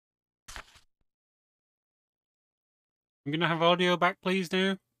I'm gonna have audio back, please,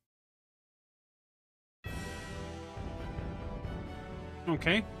 now.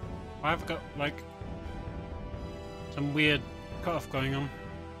 Okay. I've got, like, some weird cutoff going on.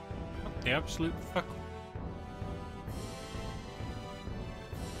 What the absolute fuck?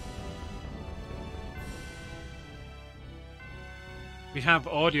 We have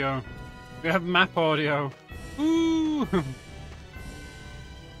audio. We have map audio. Ooh!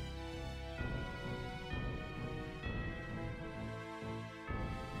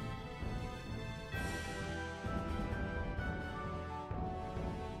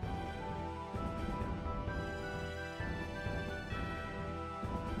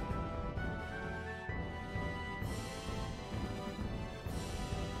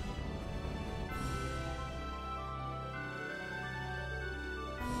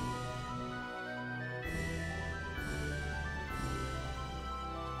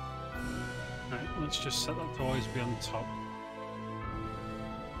 Let's just set that to always be on top.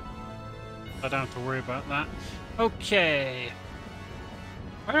 I don't have to worry about that. Okay.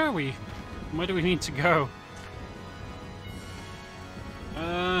 Where are we? Where do we need to go?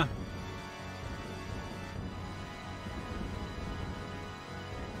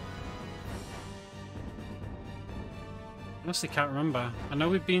 Honestly can't remember. I know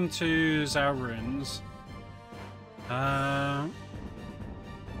we've been to Zao Ruins.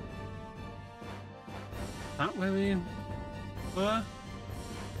 That where we were?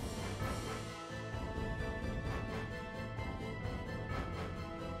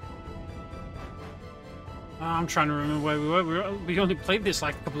 Oh, I'm trying to remember where we were. We only played this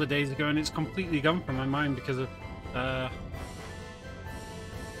like a couple of days ago and it's completely gone from my mind because of...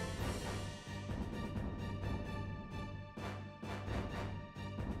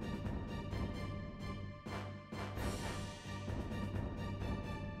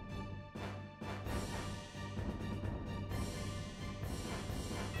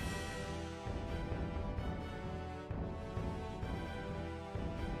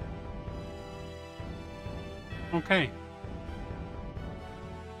 Okay.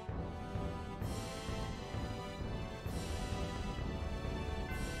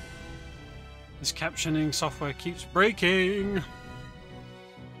 This captioning software keeps breaking.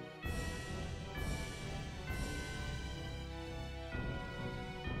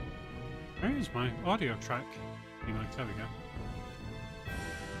 Where is my audio track? There we go.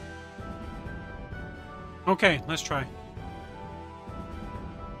 Okay, let's try.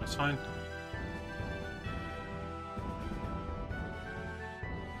 That's fine.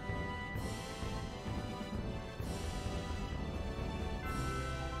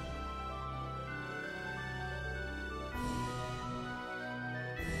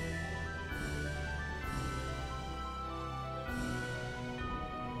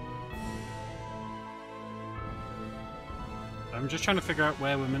 I'm just trying to figure out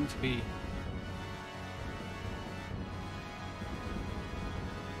where we're meant to be.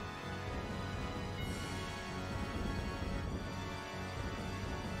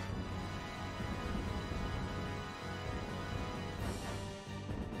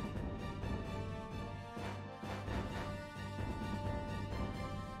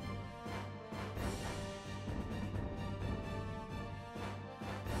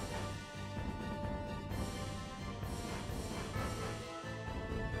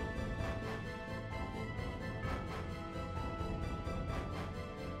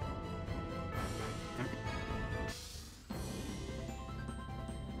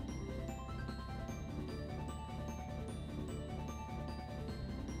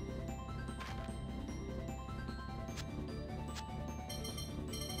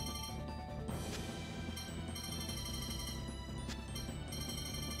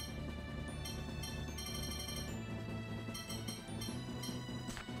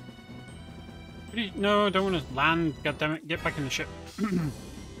 No, I don't want to land. God damn it! Get back in the ship.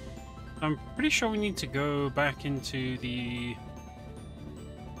 I'm pretty sure we need to go back into the...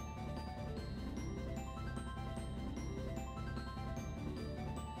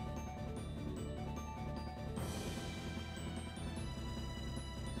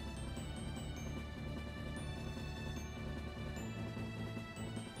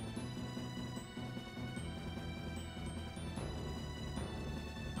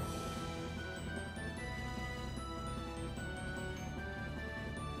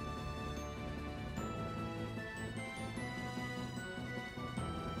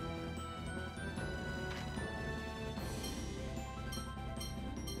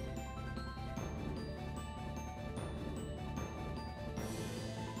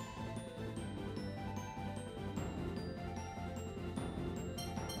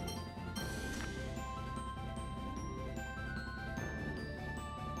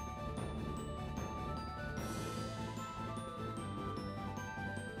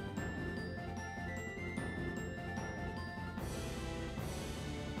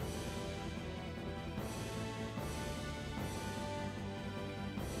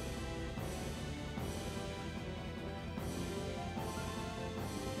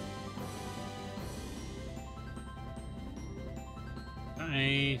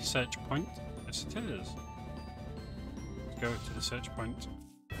 a search point? Yes, it is. Let's go to the search point.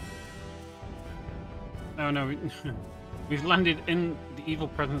 Oh no, we've landed in the evil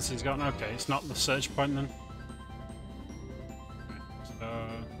presence he's got. Okay, it's not the search point then. Right, so...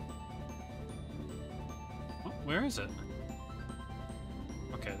 Oh, where is it?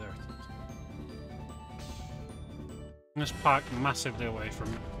 Okay, there it is. Let's park massively away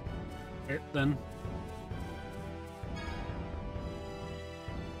from it then.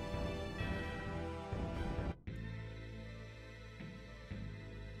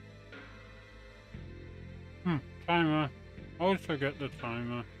 Timer. Always forget the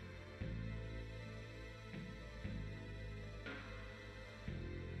timer.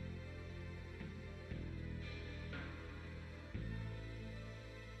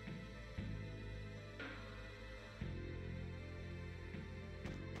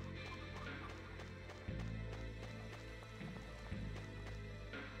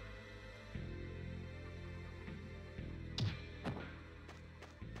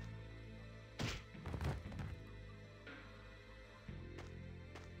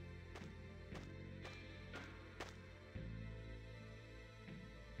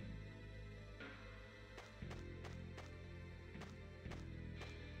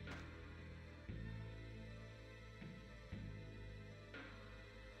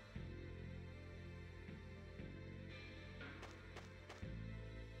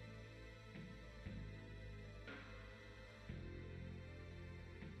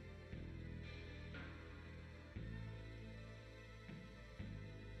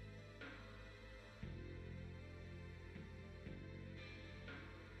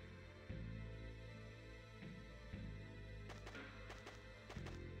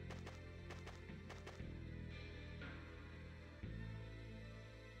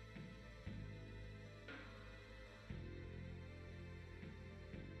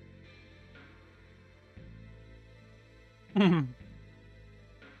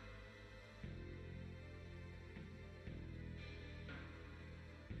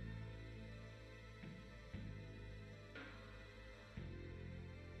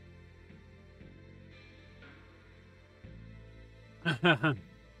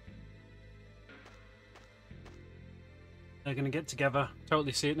 They're gonna get together.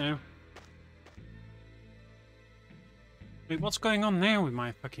 Totally see it now. Wait, what's going on there with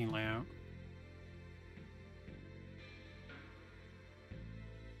my fucking layout?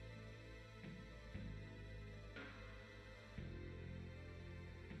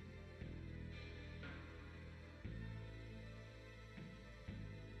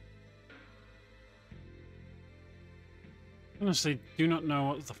 Honestly, do not know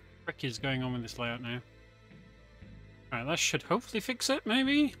what the frick is going on with this layout now. Alright, that should hopefully fix it,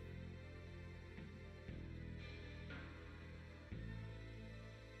 maybe?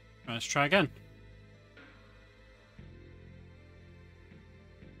 Right, let's try again.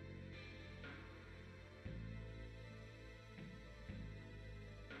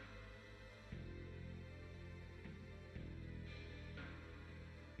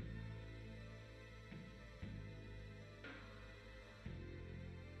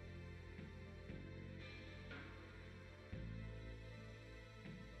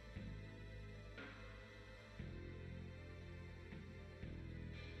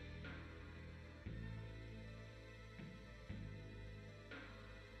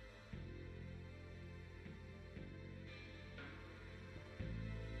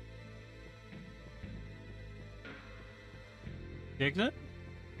 The exit?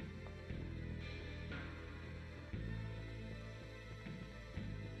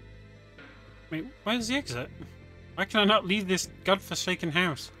 Wait, where's the exit? Why can I not leave this godforsaken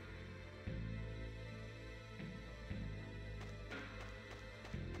house?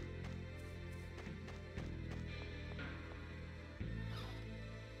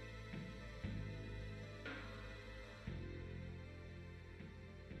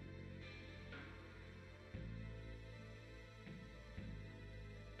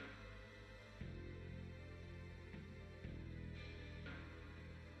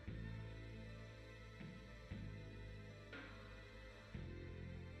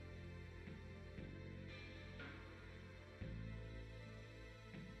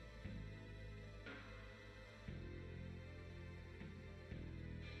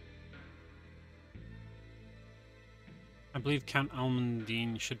 I believe Count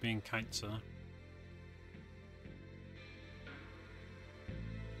Almondine should be in Kaitsa.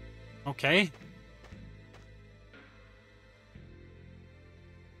 Okay.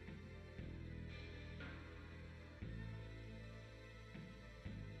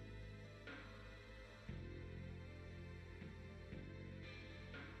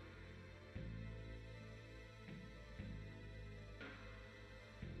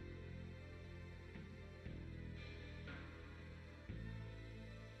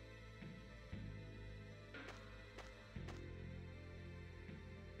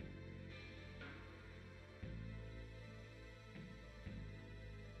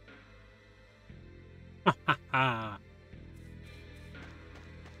 Ha ha ha.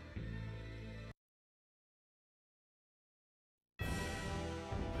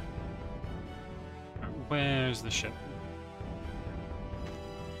 Where's the ship?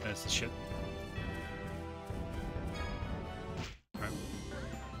 There's the ship. Right.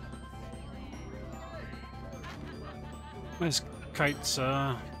 Where's Kite's,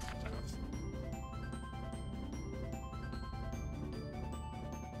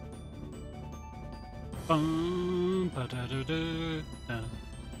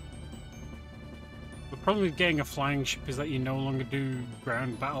 The problem with getting a flying ship is that you no longer do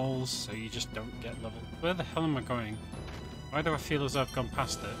ground battles, so you just don't get leveled. Where the hell am I going? Why do I feel as though I've gone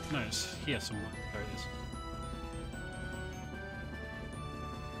past it? No, it's here somewhere. There it is.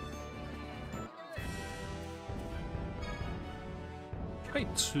 Right.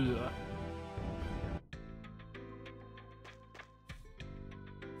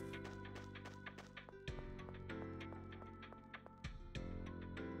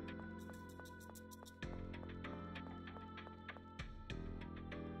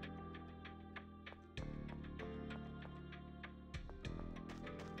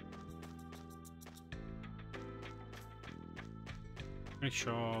 Pretty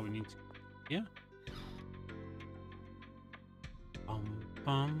sure we need to. Yeah.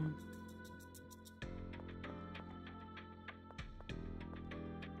 Bum.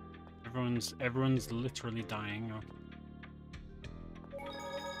 Everyone's literally dying. Okay.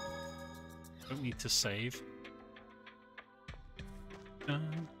 Don't need to save.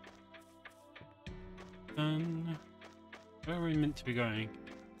 Done. Where are we meant to be going?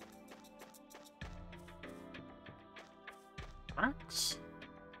 Tracks?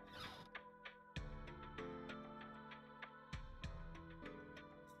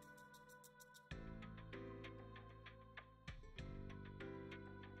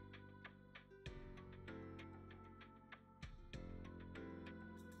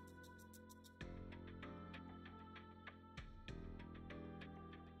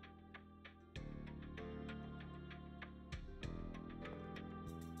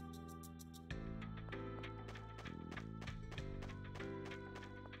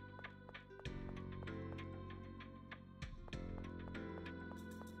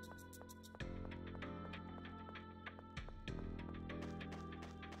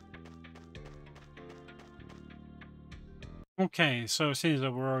 Okay, so seeing as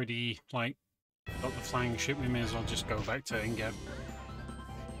though we're already, like, got the flying ship, we may as well just go back to Undub.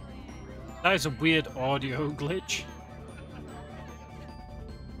 That is a weird audio glitch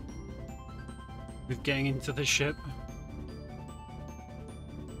with getting into the ship.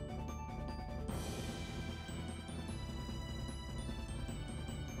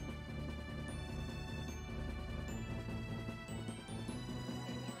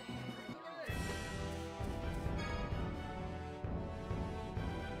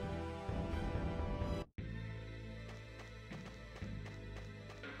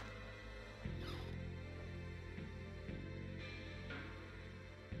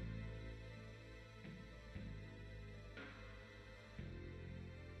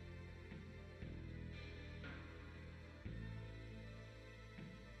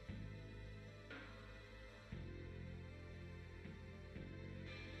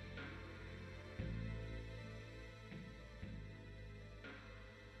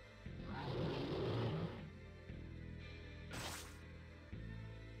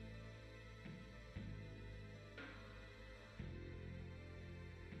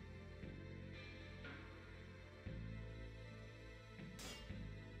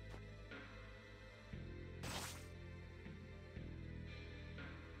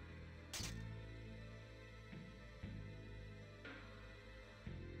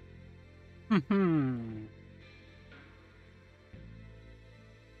 Hmm.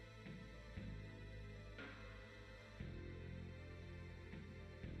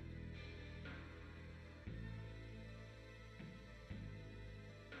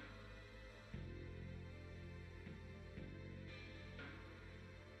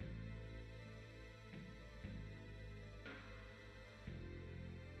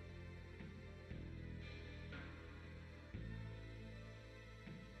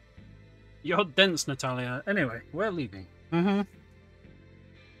 You're dense, Natalia. Anyway, we're leaving. Mm-hmm.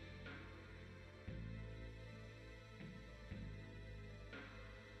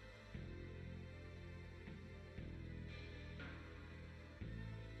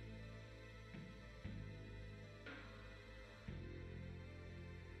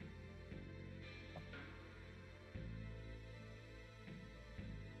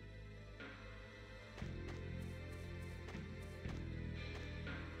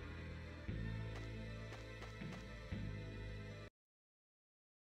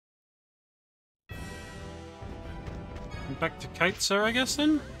 back to Kitesurf, I guess,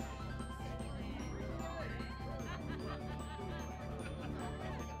 then?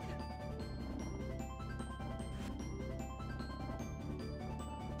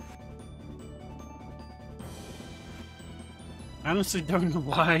 I honestly don't know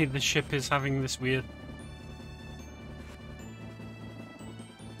why the ship is having this weird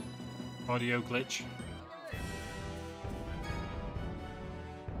audio glitch.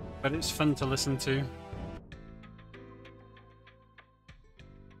 But it's fun to listen to.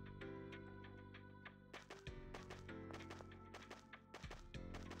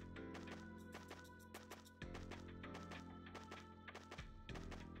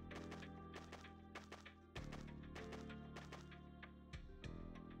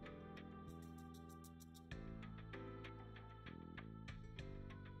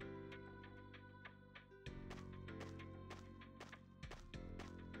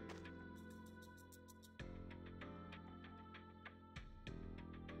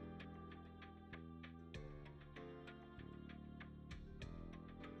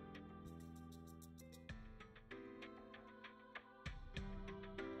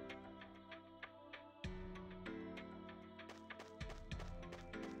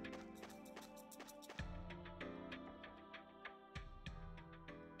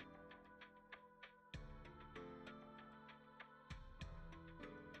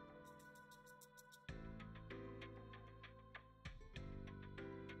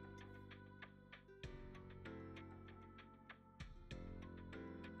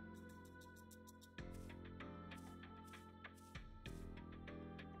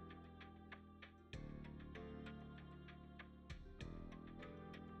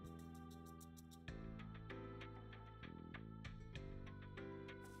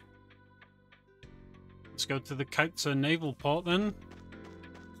 Let's go to the Kitesurf naval port then.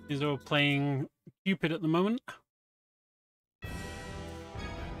 These are playing Cupid at the moment. I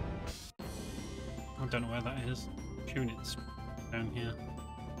don't know where that is. Tune it's down here.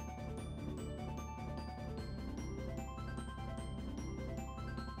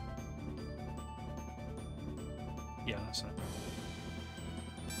 Yeah, that's it.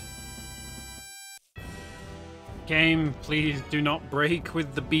 Game, please do not break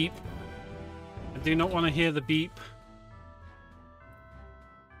with the beep. I do not want to hear the beep.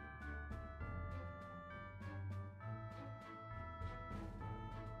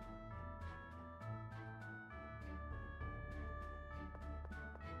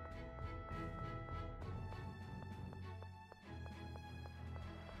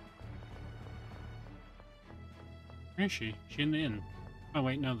 Where is she? Is she in the inn? Oh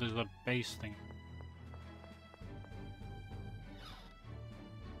wait, no, there's a base thing.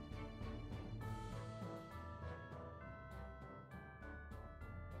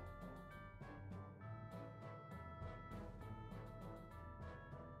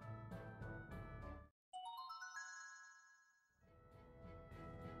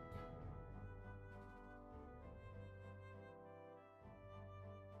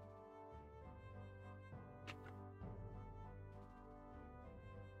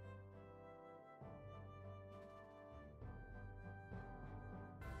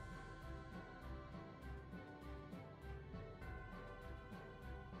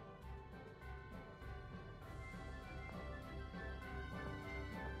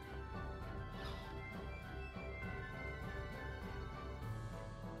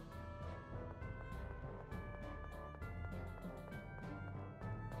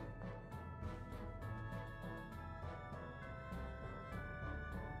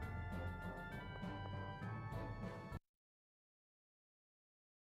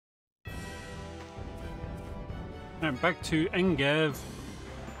 Now back to Engev.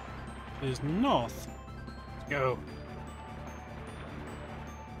 Is north. Let's go.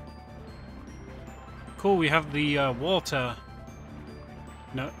 Cool, we have the water.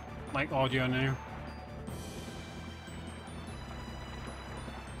 No, like audio now.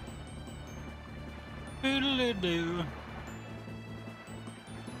 Doodle-doo.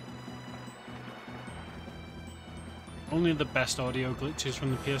 Only the best audio glitches from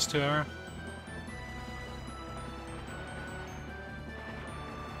the PS2 era.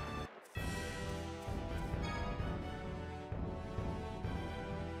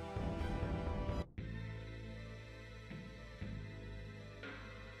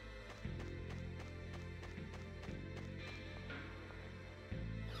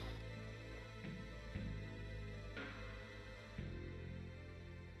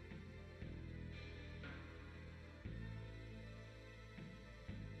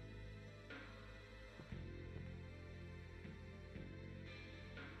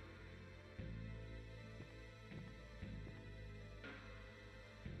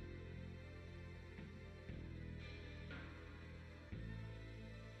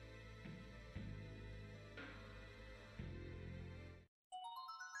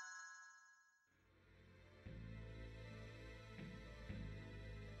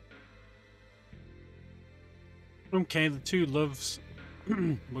 Okay, the two loves.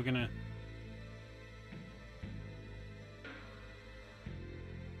 We're gonna.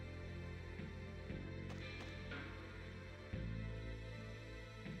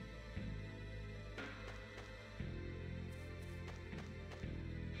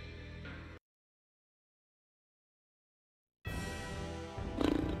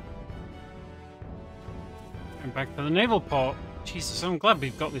 And back to the naval port. Jesus, I'm glad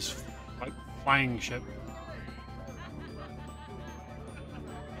we've got this like flying ship.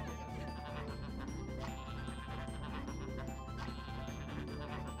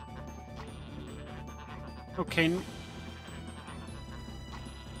 Okay.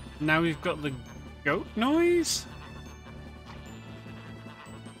 Now we've got the goat noise?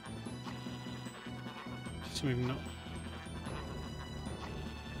 Just maybe not.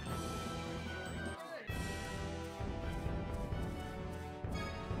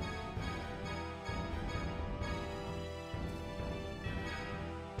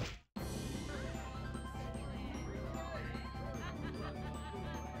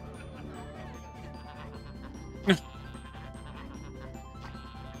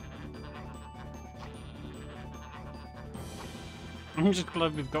 I'm just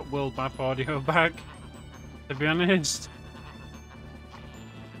glad we've got world map audio back, to be honest.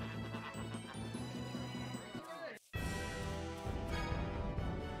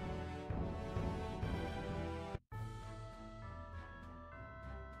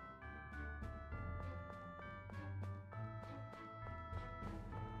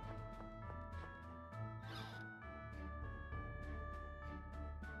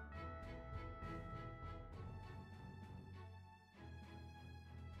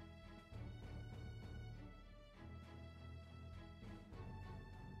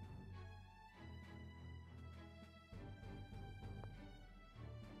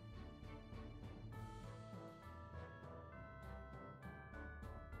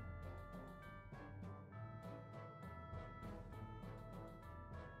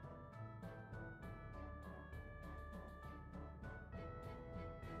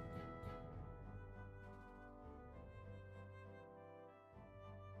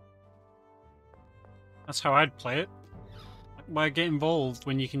 That's how I'd play it. Why get involved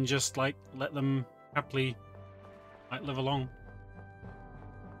when you can just like let them happily like live along?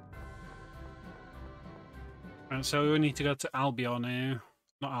 Right, so we need to go to Albion now.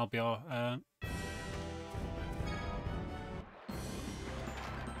 Not Albion.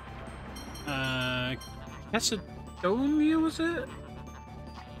 Macedonia, was it?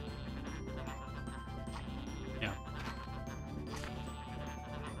 Yeah.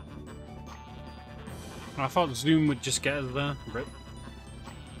 I thought Zoom would just get us there. Rip.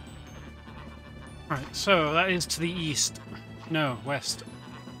 Right, so that is to the east. No, west.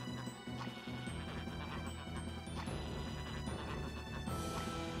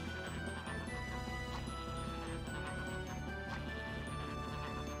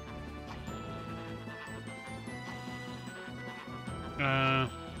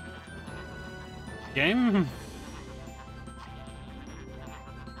 Game?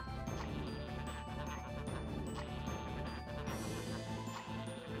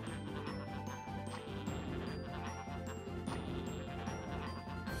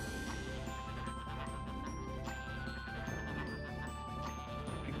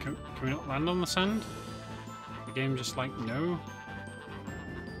 Can we not land on the sand? The game just like, no?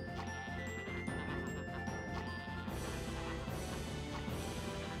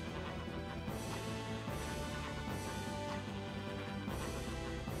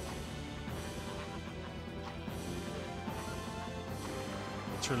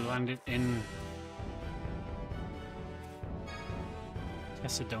 To land it in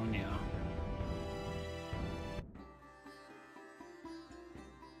Macedonia.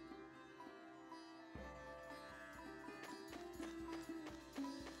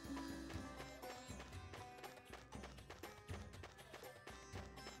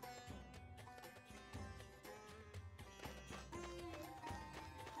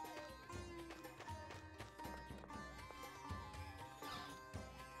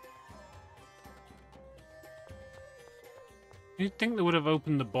 You'd think they would have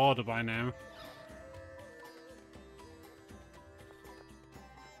opened the border by now.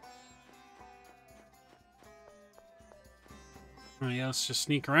 Oh yeah, let's just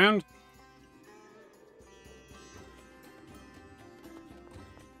sneak around.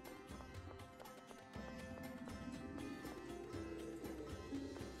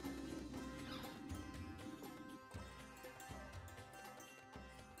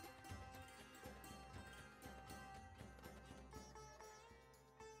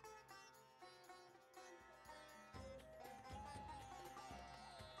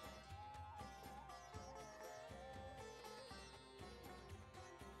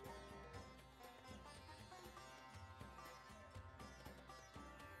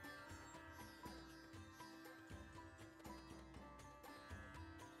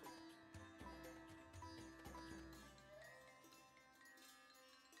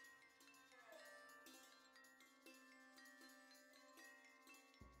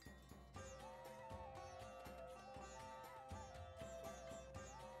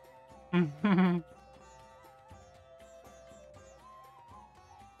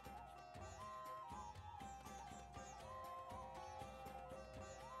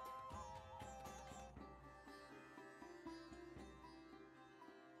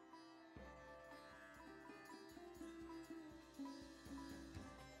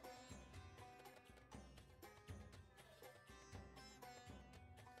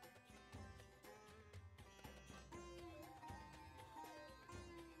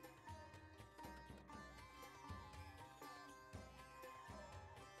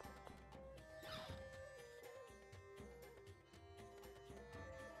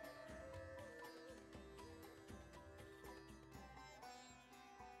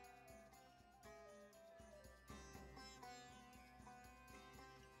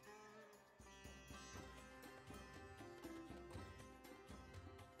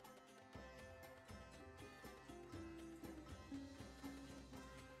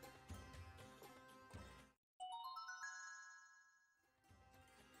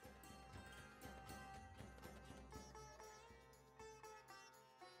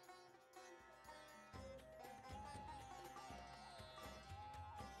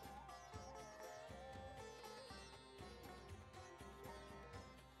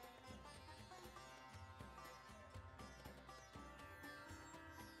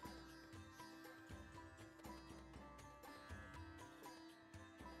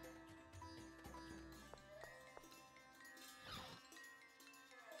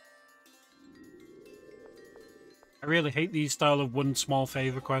 I really hate these style of one small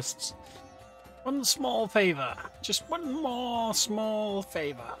favor quests. One small favor. Just one more small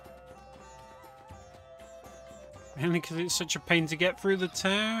favor. Mainly because it's such a pain to get through the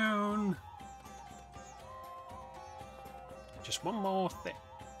town. Just one more thing.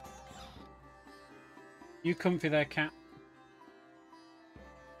 You comfy there, cat.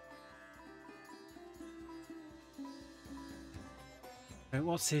 Wait,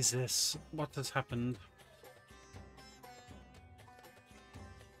 what is this? What has happened?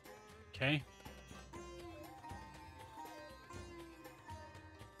 Okay.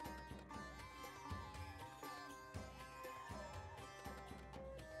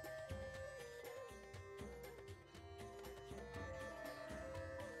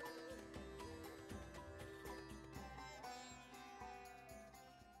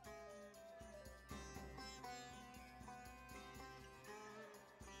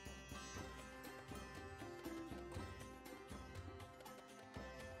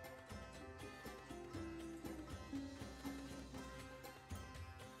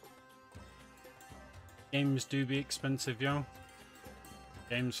 Games do be expensive, yo.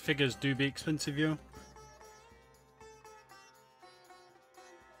 Games figures do be expensive, yo.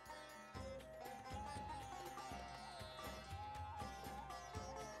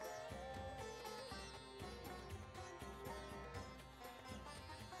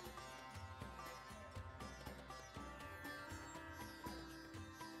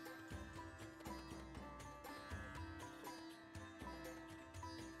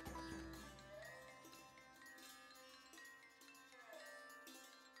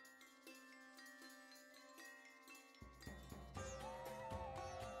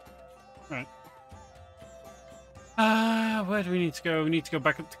 Right. Where do we need to go? We need to go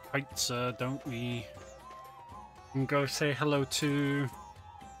back up to Kitesurr, don't we? And go say hello to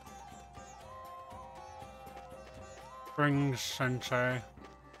Spring Sensei.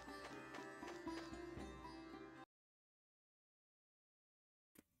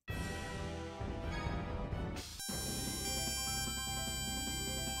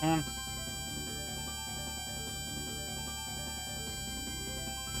 Come on.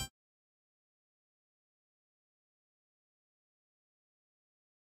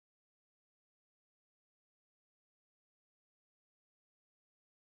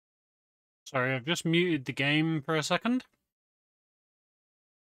 Sorry, I've just muted the game for a second.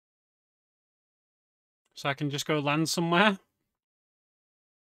 So I can just go land somewhere.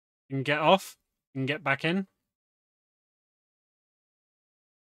 And get off. And get back in.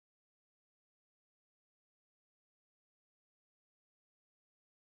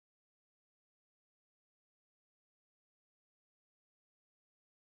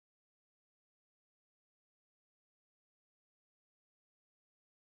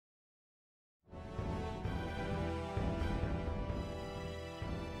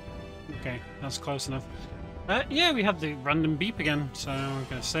 Okay, that's close enough. Yeah, we have the random beep again, so I'm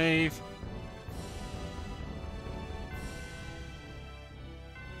gonna save.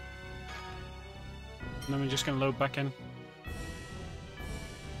 And then we're just gonna load back in.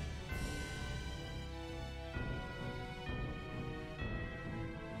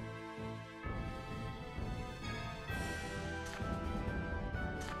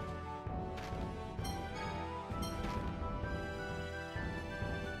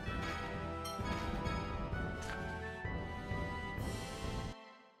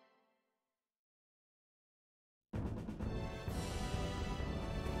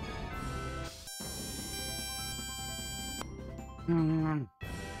 Mm.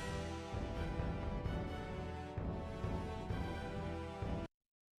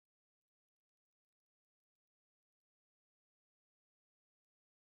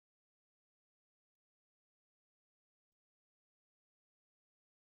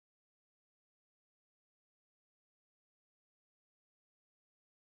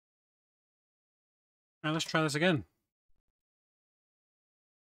 Now let's try this again.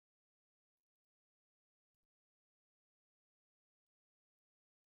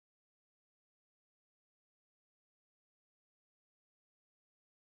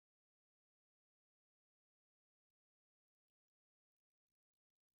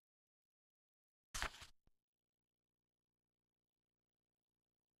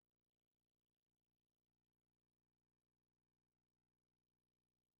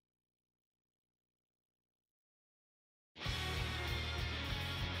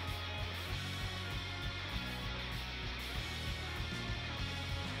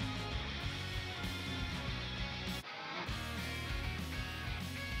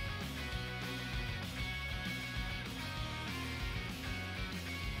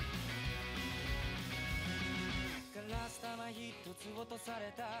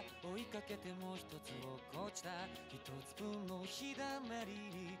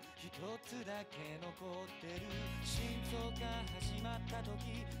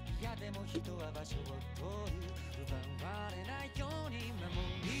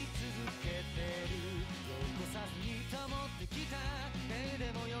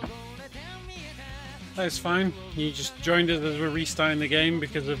 That's fine. You just joined us as we're restarting the game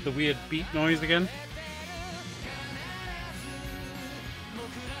because of the weird beep noise again.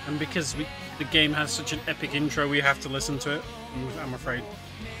 And because the game has such an epic intro, we have to listen to it, I'm afraid.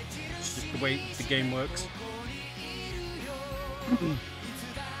 It's just the way the game works.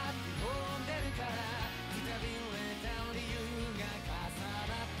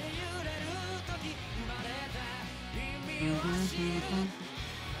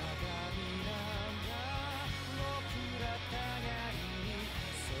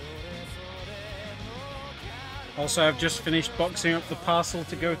 Also, I've just finished boxing up the parcel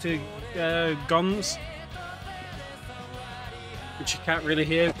to go to Gon's, which you can't really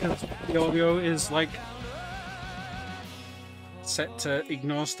hear because the audio is like set to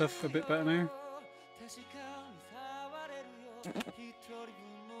ignore stuff a bit better now.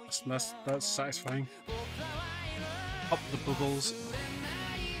 That's satisfying. Pop the bubbles.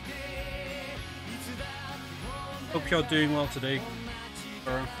 Hope you're doing well today,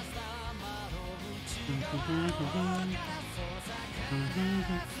 bro.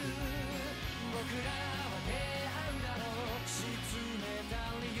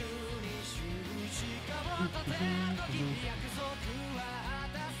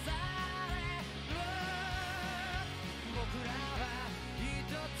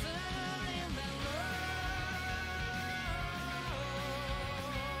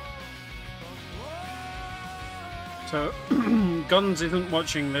 So, Guns isn't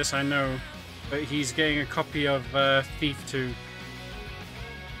watching this, I know, but he's getting a copy of Thief 2.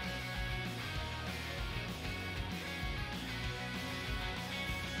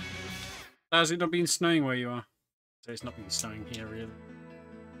 Has it not been snowing where you are? So it's not been snowing here, really.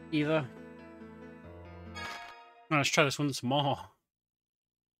 Either. Oh, let's try this once more.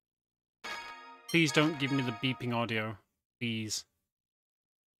 Please don't give me the beeping audio. Please.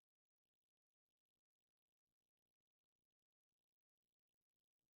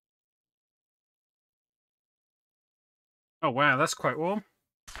 Oh wow, that's quite warm.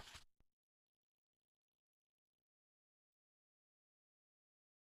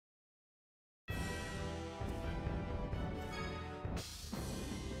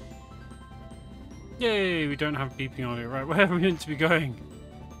 Yay, we don't have beeping audio. Right, where are we meant to be going?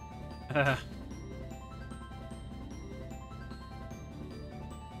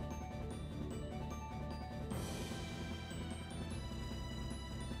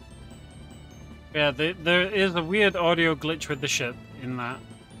 Yeah, there is a weird audio glitch with the ship in that,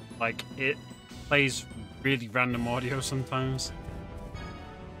 like, it plays really random audio sometimes.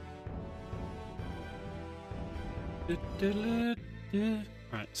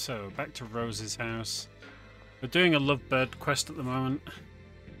 Right, so back to Rose's house. We're doing a Lovebird quest at the moment.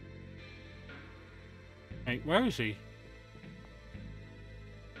 Hey, where is he?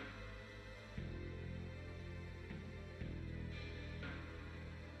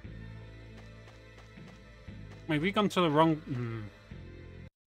 Maybe we gone to the wrong...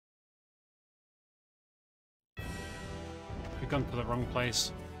 We've gone to the wrong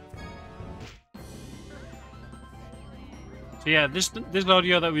place. So yeah, this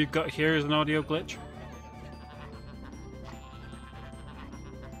audio that we've got here is an audio glitch.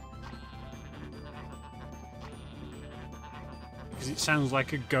 Because it sounds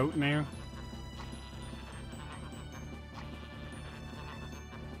like a goat now.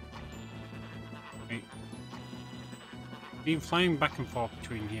 Wait. Been flying back and forth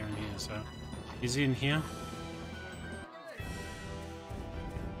between here and here, so... Is he in here?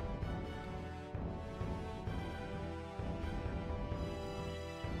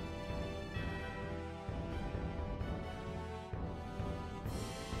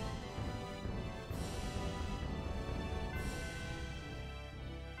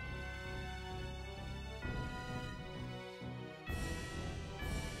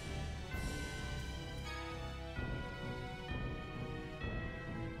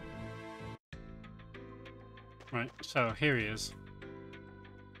 Right, so here he is.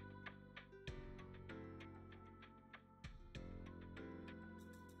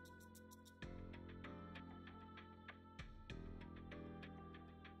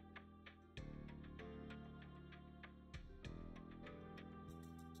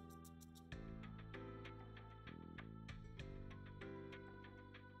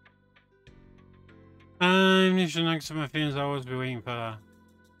 You should next to my feelings, I'll always be waiting for her.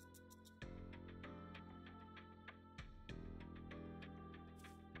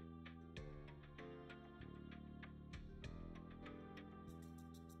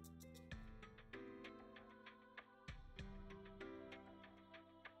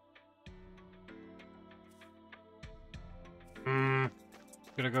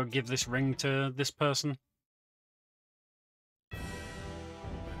 Gonna go give this ring to this person.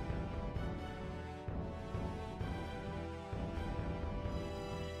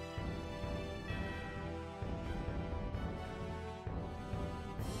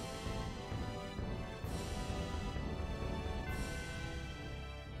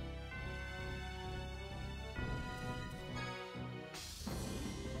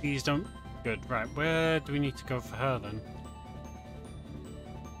 Please don't. Good. Right, where do we need to go for her then?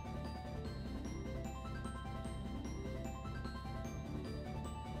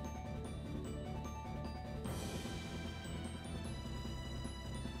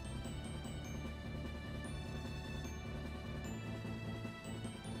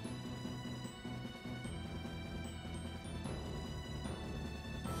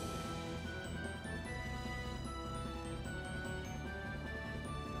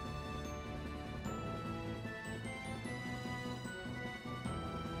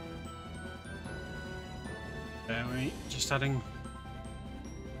 There we just adding.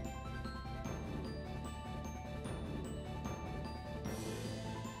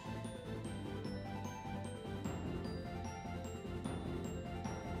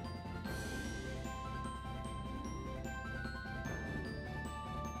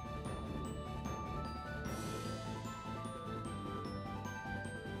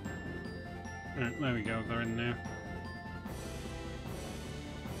 Right, there we go, they're in there.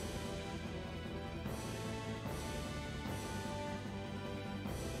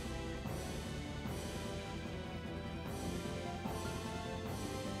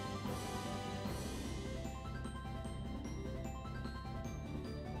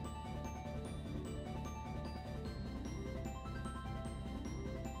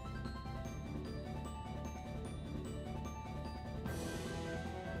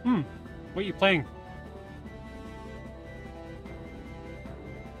 What are you playing?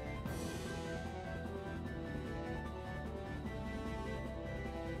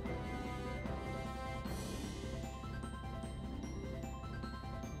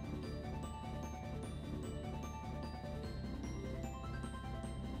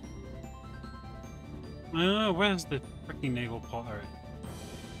 Where's the freaking naval port area?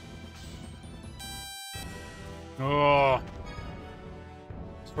 Oh!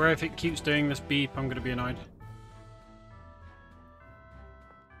 I swear if it keeps doing this beep, I'm gonna be annoyed.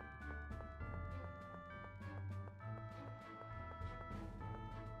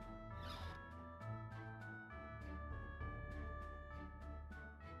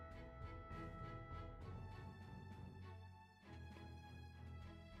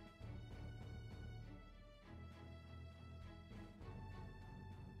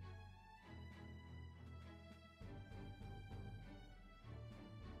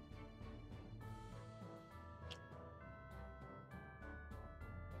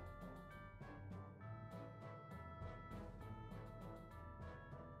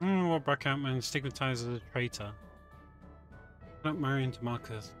 What Brackantman stigmatized as a traitor. Not marrying to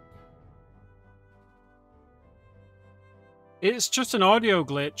Marcus. It's just an audio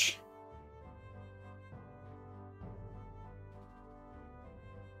glitch.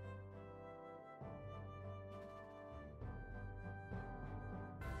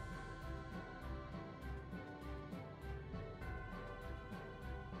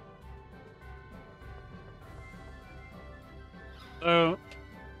 So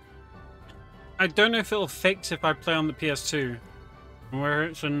I don't know if it'll fix if I play on the PS2, where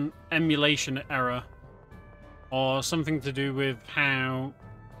it's an emulation error, or something to do with how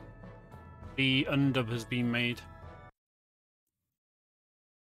the Undub has been made.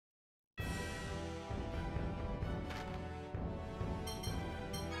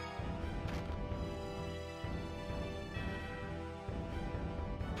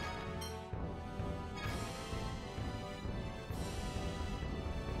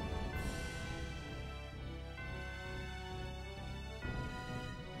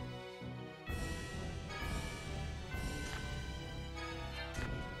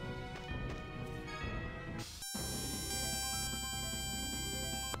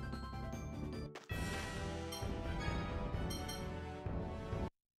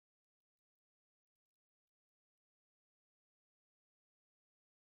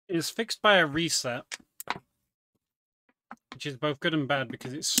 It's fixed by a reset, which is both good and bad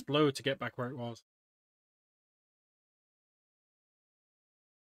because it's slow to get back where it was.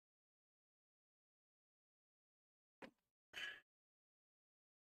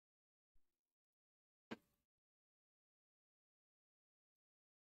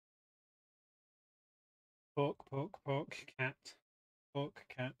 Pork, pork, pork, cat. Pork,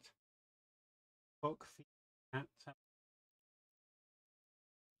 cat. Pork, cat.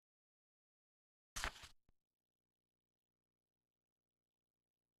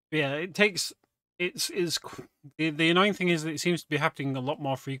 Yeah, it takes. It's the annoying thing is that it seems to be happening a lot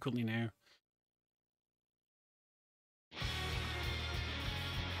more frequently now.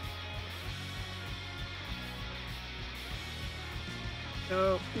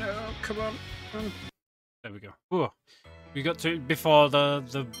 No, no, come on. There we go. Ooh, we got to before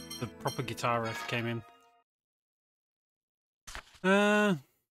the proper guitar riff came in.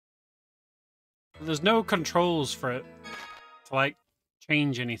 There's no controls for it to like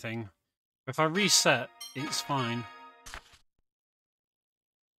change anything. If I reset, it's fine. I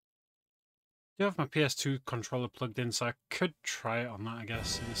do have my PS2 controller plugged in, so I could try it on that, I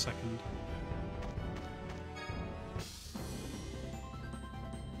guess, in a second.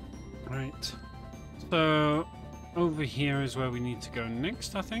 Right. So, over here is where we need to go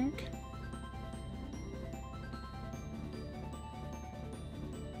next, I think.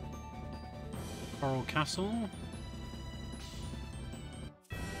 Coral Castle.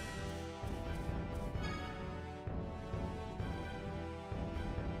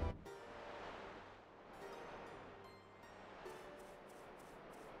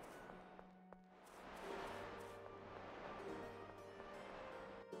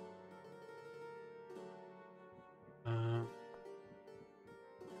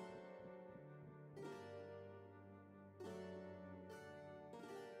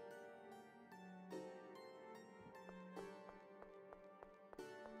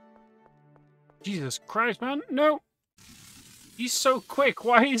 Jesus Christ, man! No! He's so quick!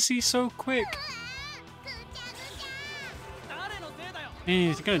 Why is he so quick?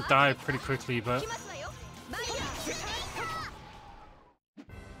 He's gonna die pretty quickly, but...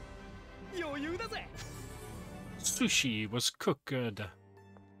 Sushi was cooked.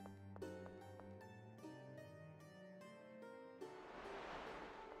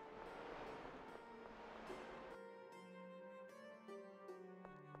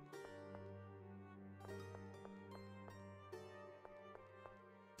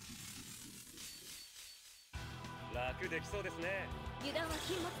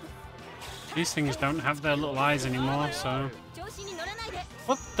 These things don't have their little eyes anymore, so...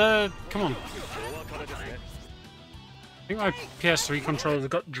 What the... Come on. I think my PS3 controller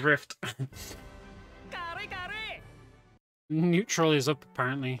got drift. Neutral is up,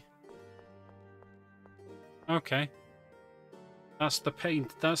 apparently. Okay. That's the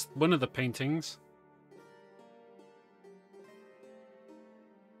paint. That's one of the paintings.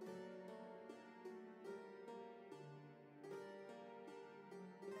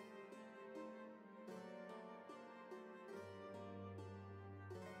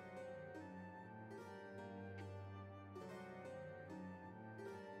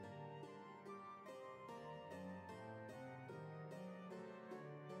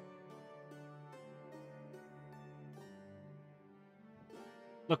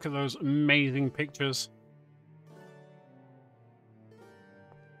 Look at those amazing pictures.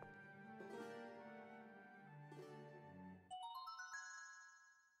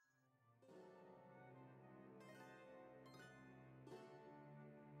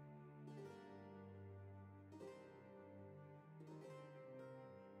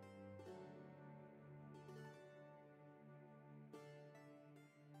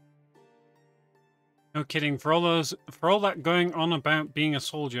 No kidding. For all that going on about being a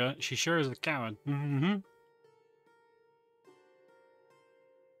soldier, she sure is a coward. Mm-hmm.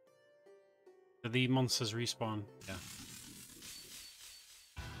 The monsters respawn. Yeah.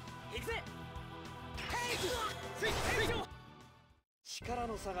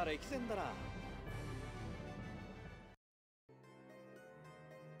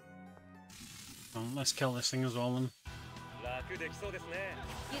 Well, let's kill this thing as well then.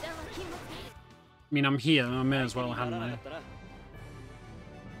 I mean, I'm here. I may as well, hadn't I?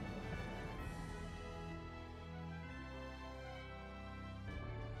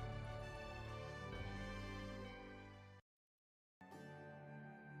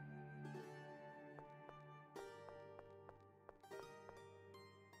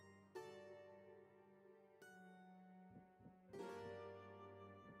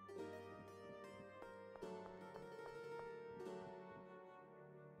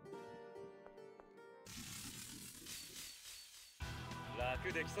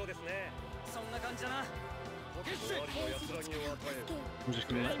 I'm just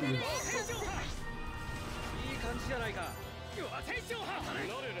gonna let them.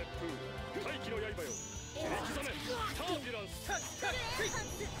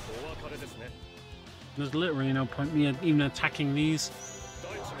 There's literally no point me even attacking these.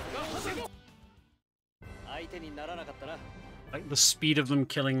 Like the speed of them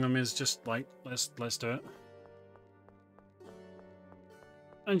killing them is just like let's do it.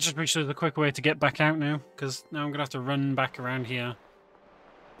 And just wish there's a quick way to get back out now, because now I'm gonna have to run back around here.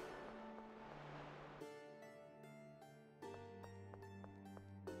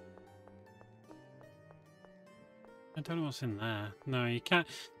 I don't know what's in there. No, you can't.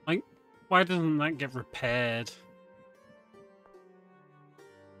 Like, why doesn't that get repaired?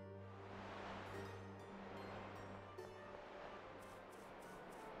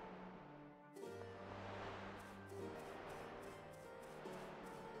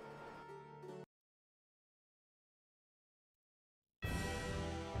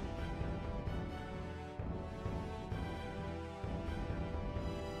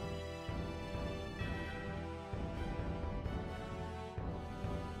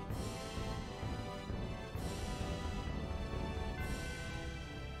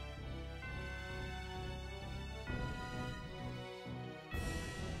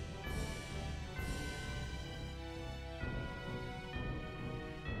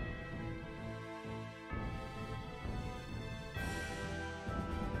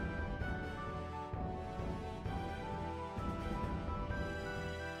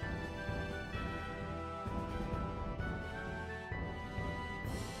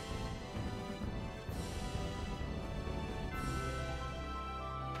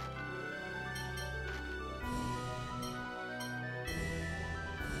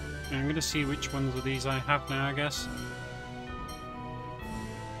 I'm gonna see which ones of these I have now, I guess.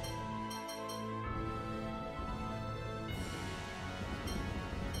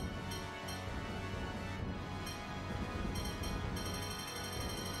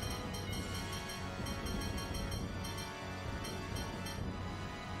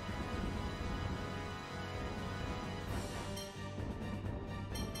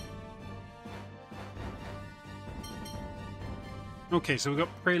 Okay, so we've got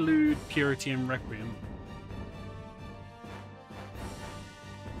Prelude, Purity, and Requiem.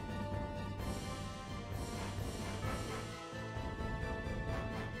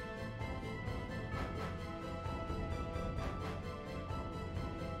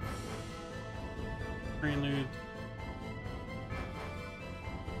 Prelude.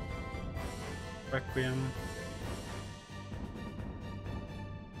 Requiem.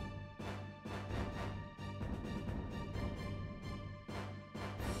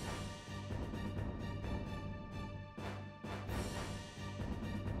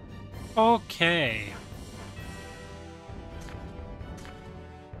 Okay.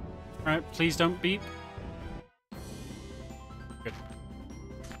 Alright, please don't beep. Good.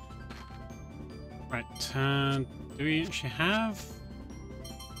 Right, do we actually have?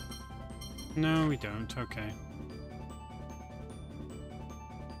 No, we don't. Okay.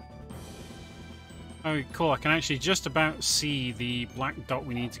 Oh, cool. I can actually just about see the black dot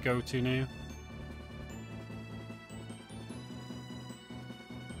we need to go to now.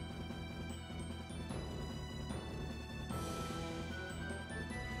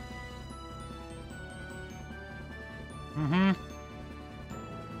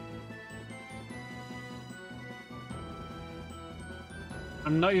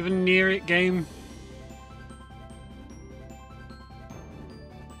 I'm not even near it, game.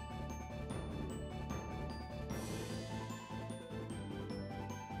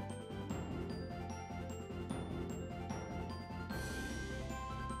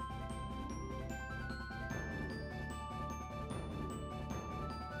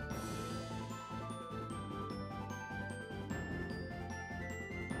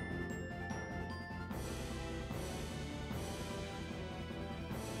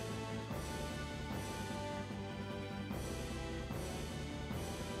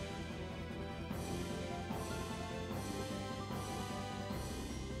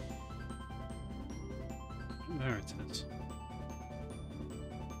 it is.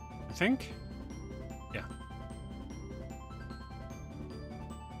 I think? Yeah.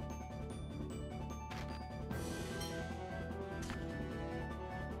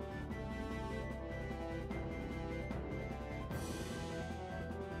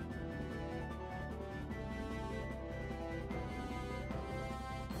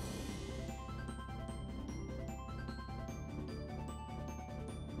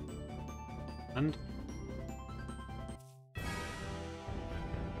 And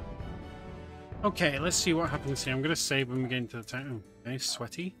okay, let's see what happens here. I'm gonna save when we get into the town. Okay,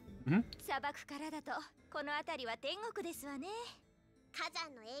 sweaty. 砂漠からだとこの辺りは天国ですわね。火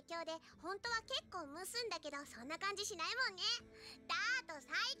山の影響で本当は結構蒸すんだけどそんな感じしないもんね。だーと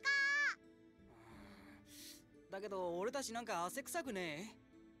最高。だけど俺たちなんか汗臭くね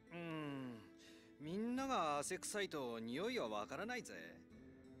え。みんなが汗臭いと匂いはわからないぜ。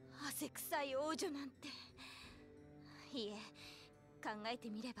汗臭い王女なんて。いえ、考えて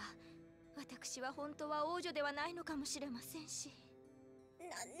みれば私は本当は王女ではないのかもしれませんし。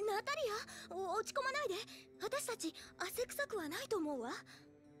ナタリア、落ち込まないで。私たち汗臭くはないと思うわ。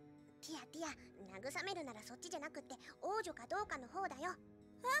ティアティア、慰めるならそっちじゃなくて王女かどうかの方だよ。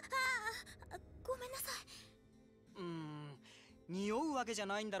ごめんなさい。匂うわけじゃ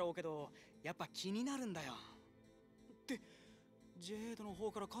ないんだろうけど、やっぱ気になるんだよ。ってジェードの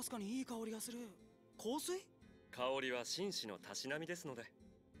方からかすかにいい香りがする。香水？香りは紳士のたしなみですので。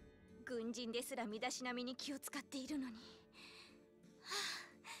軍人ですら身だしなみに気を使っているのに。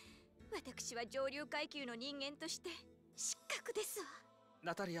私は上流階級の人間として失格ですわ。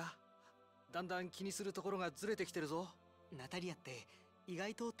ナタリア、だんだん気にするところがずれてきてるぞ。ナタリアって意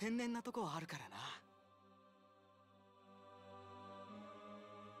外と天然なとこあるからな。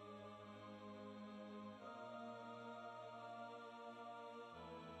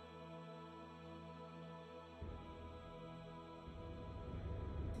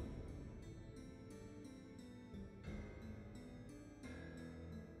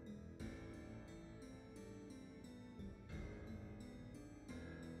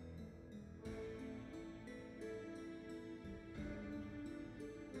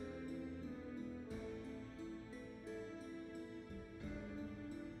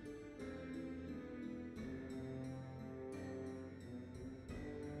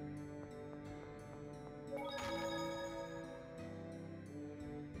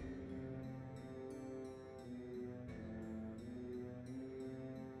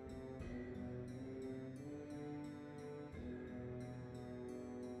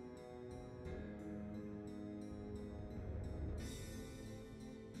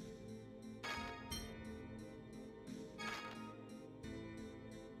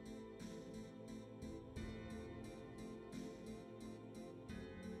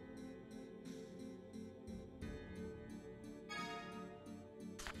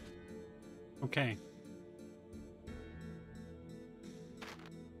Okay.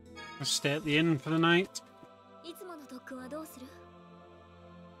 Let's stay at the inn for the night. いつもの特訓はどうする？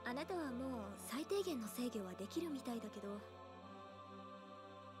あなたはもう最低限の制御はできるみたいだけど。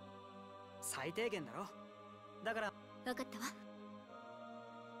最低限だろ。だから分かったわ。や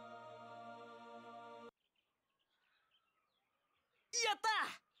った！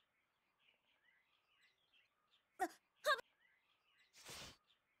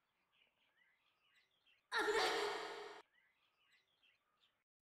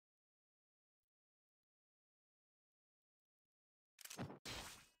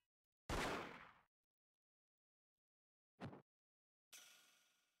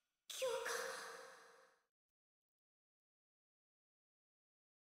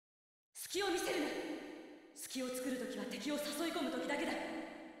隙を見せるな。隙を作るときは敵を誘い込むときだけだ。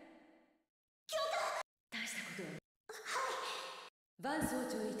大したことは。バン総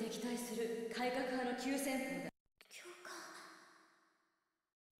長に敵対する改革派の急先鋒だ。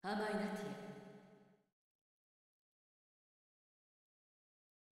甘いなティ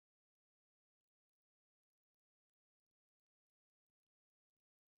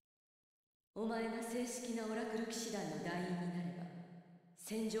ア。お前が正式なオラクル騎士団の団員になれば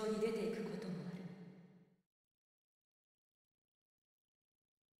戦場に出ていくこともある。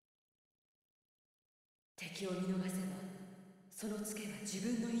敵を見逃せばそのツケは自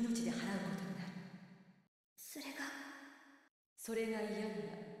分の命で払うことになる。それが嫌なら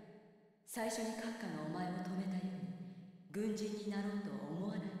最初に閣下がお前を止めたように軍人になろうとは思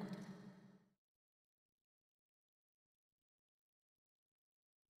わないことだ。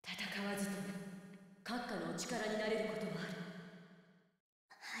戦わずとも閣下のお力になれることはある。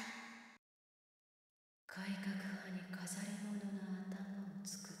改革派に飾り物の頭を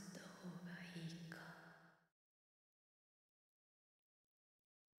作った方がいいか。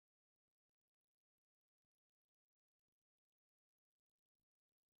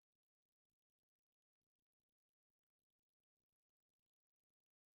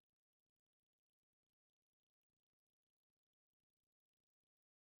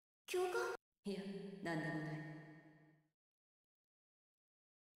教官？いや、なんでもない。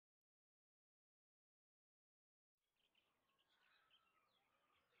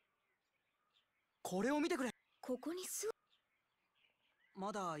これを見てくれ。ここに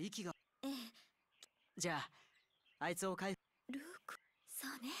まだ息が。ええ。じゃあ、あいつを回復。ルーク。そ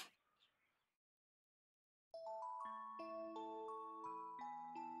うね。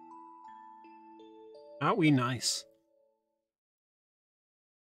Aren't we nice?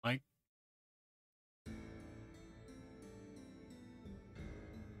 Like,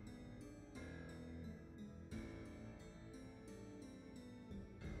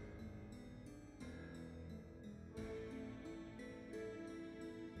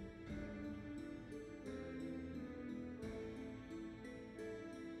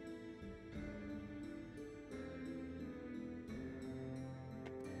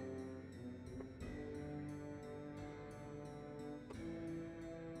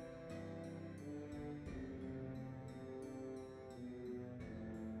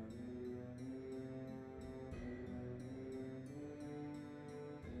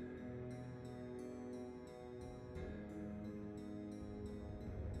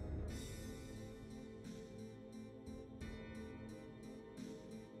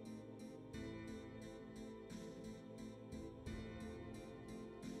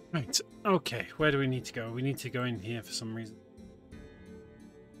 right. Okay, where do we need to go? We need to go in here for some reason.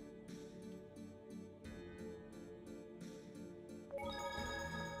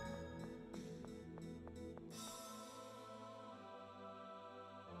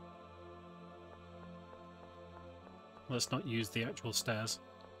 Let's not use the actual stairs.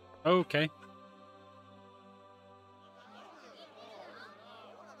 Okay.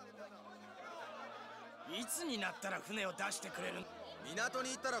 いつになったら船を出してくれる？港に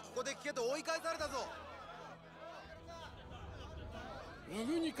行ったらここで聞けと追い返されたぞ。ル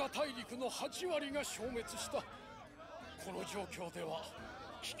グニカ大陸の8割が消滅した。この状況では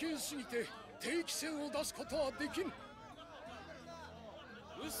危険すぎて定期船を出すことはできん。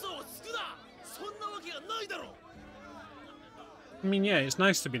嘘をつくな。そんなわけがないだろう。I mean, yeah, it's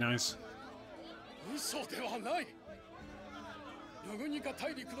nice to be nice. 嘘ではない。ルグニカ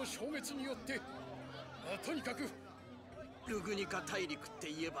大陸の消滅によってとにかくルグニカ大陸っ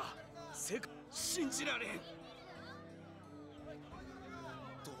て言えば信じられん。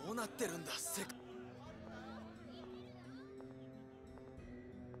どうなってるんだ世界。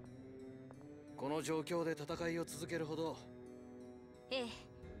この状況で戦いを続けるほど。え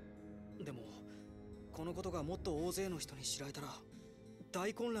え。でもこのことがもっと大勢の人に知られたら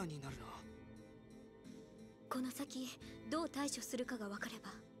大混乱になるな。この先どう対処するかが分かれ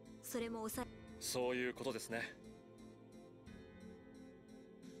ばそれも抑え。そういうことですね。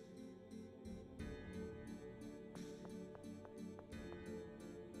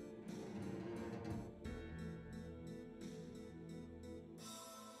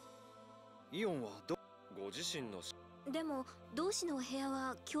イオンはご自身のでも同志のお部屋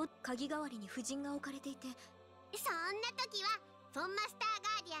は今日鍵代わりに夫人が置かれていて。そんな時はフォンマスター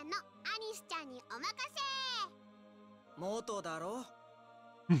ガーディアンのアニスちゃんにお任せ。元だろ。もっ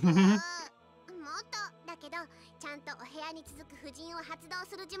とだけどちゃんとお部屋に続く夫人を発動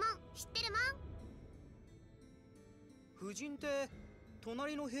する呪文知ってるもん。夫人って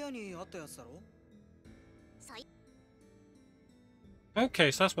隣の部屋にあったやつだろ。そうい。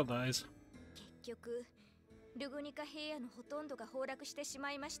 Okay, so that's what that is. 結局ルグニカ平野のほとんどが崩落してし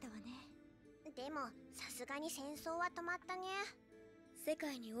まいましたわね。でもさすがに戦争は止まったね。世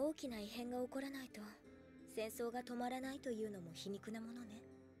界に大きな異変が起こらないと戦争が止まらないというのも皮肉なものね。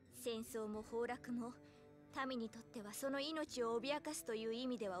戦争も崩落も民にとってはその命を脅かすという意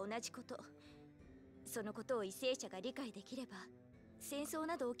味では同じこと。そのことを為政者が理解できれば戦争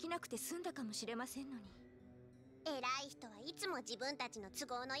など起きなくて済んだかもしれませんのに。偉い人はいつも自分たちの都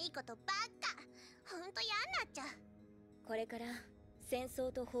合のいいことばっか。ほんと嫌になっちゃう。これから戦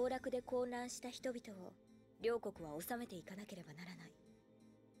争と崩落で混乱した人々を両国は治めていかなければならない。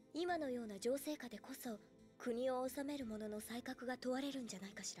今のような情勢下でこそ国を治める者の才覚が問われるんじゃな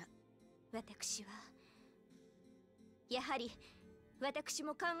いかしら。私はやはり私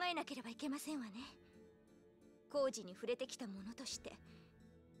も考えなければいけませんわね。工事に触れてきた者として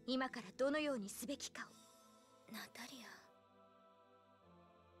今からどのようにすべきかを。ナタリア。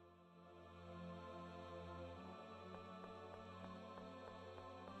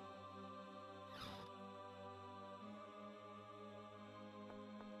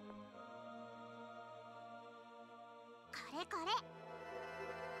これこれ。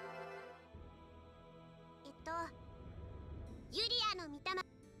ユリアの御霊。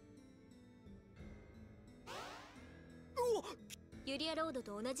ユユリアロード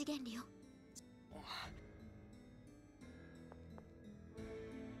と同じ原理よ。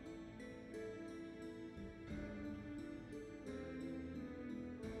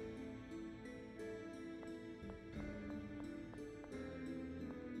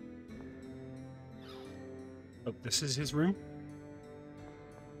Oh, this is his room.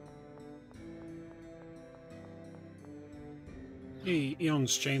 Hey, Eon's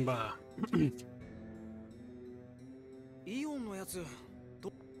chamber. イオンのやつ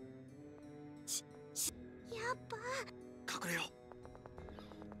どやっぱ隠れよ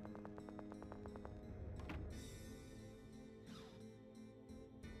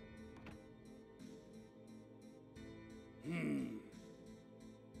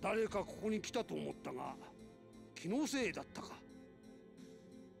誰かここに来たと思ったが気のせいだったか。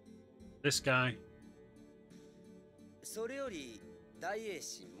 This guy. それより大英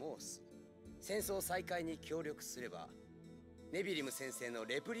神モース、戦争再開に協力すればネビリム先生の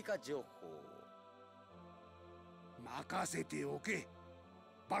レプリカ情報を。任せておけ。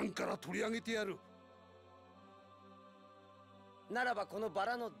バンから取り上げてやる。ならばこのバ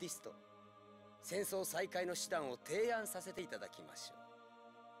ラのディスト、戦争再開の手段を提案させていただきまし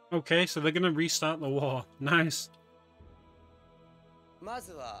ょう。 Okay, so they're gonna restart the war. Nice. ま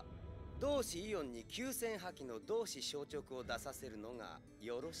ずは同志イオンに休戦破棄の同志消直を出させるのが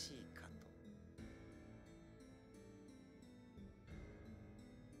よろしいかと。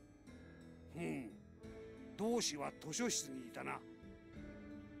同志は図書室にいたな。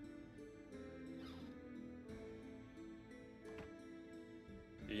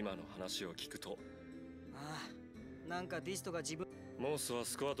今の話を聞くと、ああ、なんかディストが自分モースは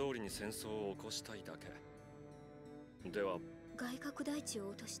スコア通りに戦争を起こしたいだけでは。外郭大地を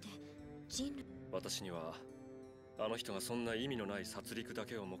落として人類。私にはあの人がそんな意味のない殺戮だ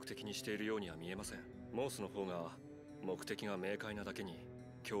けを目的にしているようには見えません。モースの方が目的が明快なだけに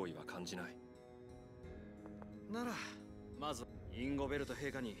脅威は感じない。ならまずインゴベルト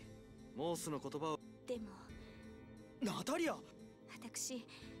陛下にモースの言葉を。でもナタリア、私もう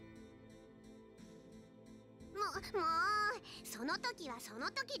その時はその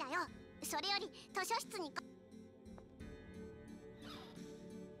時だよ。それより図書室に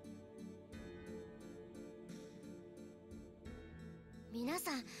皆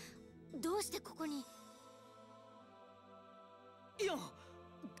さんどうしてここに。イオン、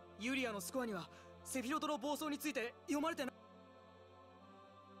ユリアのスコアにはセフィロトの暴走について読まれてない。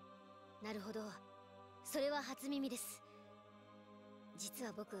なるほど、それは初耳です。実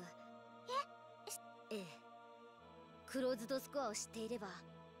は僕ええ、クローズドスコアを知っていれば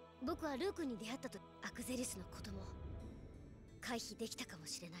僕はルークに出会ったとアクゼリスのことも回避できたかも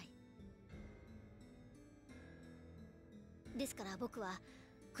しれない。ですから僕は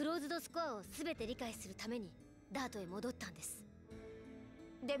クローズドスコアを全て理解するためにダートへ戻ったんです。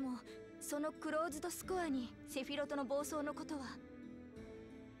でもそのクローズドスコアにセフィロトの暴走のことは。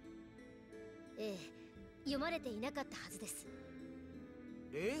ええ、読まれていなかったはずです。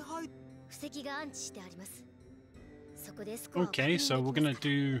礼拝布石が安置してあります。そこでスコアを Okay, so we're gonna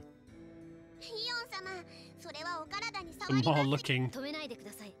do イオン様、それはお体に some 触り more ます。 looking. 止めないでく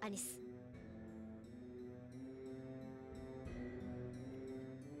ださい、アニス。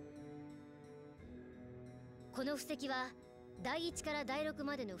この布石は第1から第6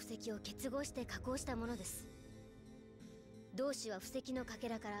までの布石を結合して加工したものです。同志は布石のかけ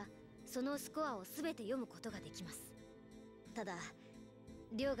らからそのスコアを全て読むことができます。ただ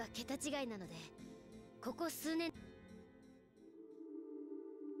量が桁違いなのでここ数年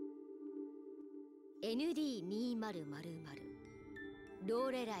ND2000 ロ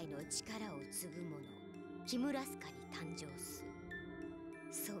ーレライの力を継ぐ者キムラスカに誕生す。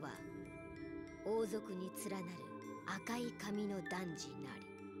祖は王族に連なる赤い髪の男児なり、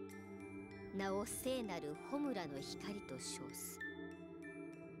名を聖なるホムラの光と称す。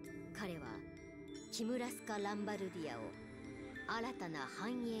彼はキムラスカ・ランバルディアを新たな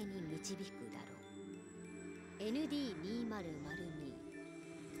繁栄に導くだろう。 ND2002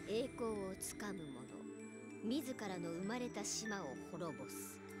 栄光をつかむ者、自らの生まれた島を滅ぼ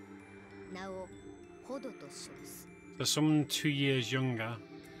す。名をホドと称す。 So someone 2 years younger.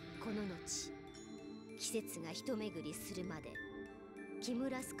 この後季節が一巡りするまでキム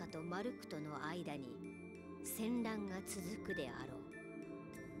ラスカとマルクとの間に戦乱が続くであろう。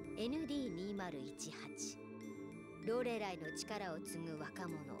 ND2018 ローレライの力を継ぐ若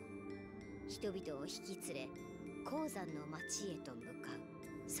者、人々を引き連れ鉱山の町へと向か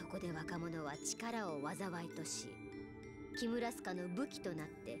う。そこで若者は力を災いとし、キムラスカの武器となっ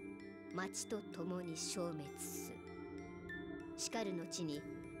て町と共に消滅する。しかる後に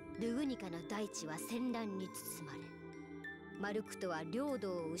ルグニカの大地は戦乱に包まれ、マルクとは領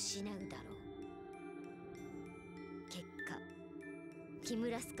土を失うだろう。結果キム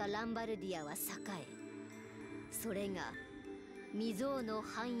ラスカ・ランバルディアは栄え、それが未曾有の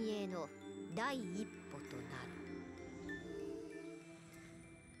繁栄の第一歩となる。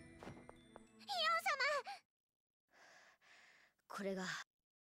ヒロこれが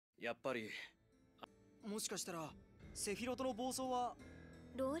やっぱりもしかしたらセフィロトの暴走は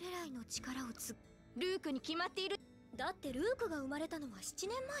ローレライの力をルークに決まっている。だってルークが生まれたのは7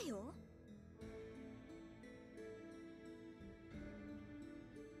年前よ。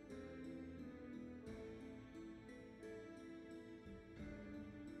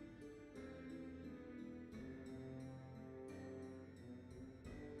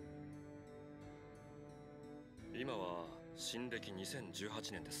今は新暦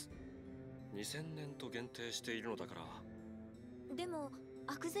2018年です。2000年と限定しているのだから。でも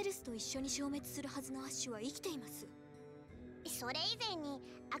アクゼルスと一緒に消滅するはずのアッシュは生きています。それ以前に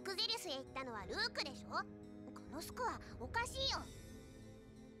アクゼルスへ行ったのはルークでしょ。このスコアおかしいよ。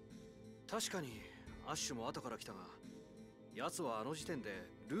確かにアッシュも後から来たが、奴はあの時点で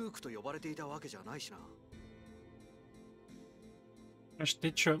ルークと呼ばれていたわけじゃないしな。Ash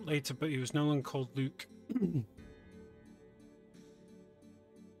did show up later, but he was no longer called Luke.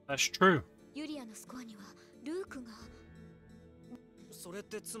 That's true. ユリアのスコアにはルークが。それっ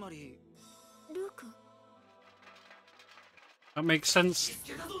てつまりルーク。That makes sense.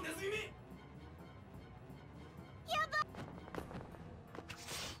 やば。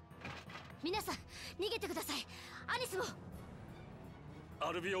皆さん逃げてください。アリスも。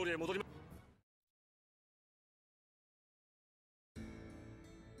アルビオールへ戻りま。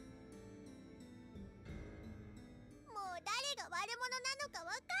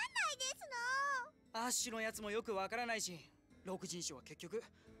アッシュのやつもよくわからないし、六人種は結局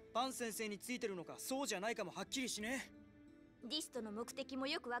パン先生についてるのかそうじゃないかもはっきりしね。ディストの目的も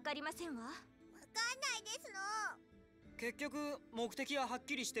よくわかりませんわ。わかんないですの。結局目的ははっ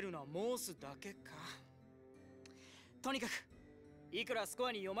きりしてるのはモースだけか。とにかくいくらスコ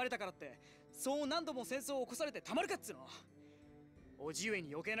アに読まれたからってそう何度も戦争を起こされてたまるかっつうの。おじゆえ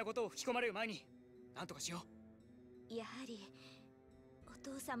に余計なことを吹き込まれる前に何とかしよう。やはりお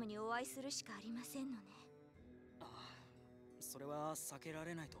父様にお会いするしかありませんのね。ああ、それは避けら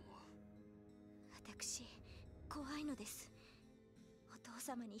れないと思う。私怖いのです。お父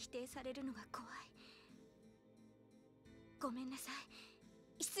様に否定されるのが怖い。ごめんなさ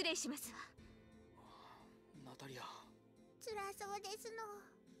い。失礼しますわ。ナタリア。辛そうです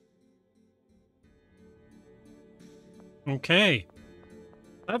の。Okay.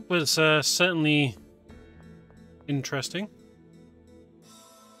 That was certainly interesting.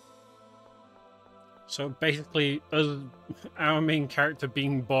 So basically, our main character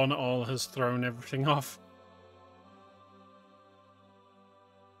being born at all has thrown everything off.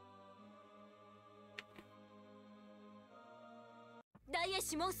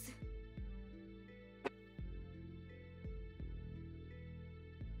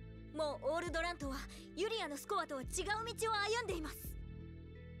 Now, オールドラントはユリアのスコアとは違う道を歩んでいます。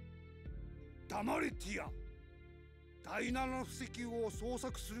黙れティア。第七布石を捜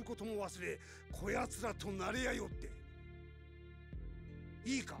索することも忘れ、こやつらとなれやよって。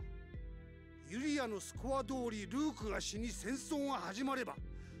いいか、ユリアのスコア通りルークが死に戦争が始まれば、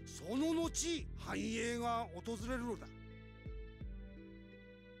その後繁栄が訪れるのだ。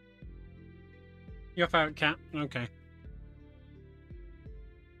You're out, cat. Okay.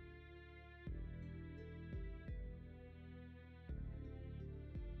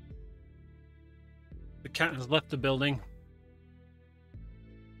 The cat has left the building.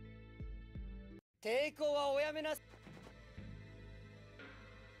 抵抗はおやめな。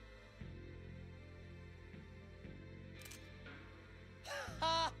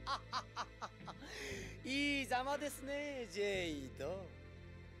いいざまですね、ジェイド。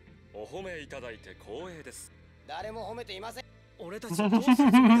お褒めいただいて光栄です。誰も褒めていません。俺たちはどうするつ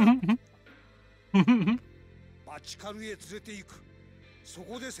もりだ。バチカルへ連れて行く。そ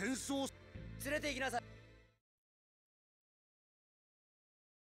こで戦争。連れて行きなさい。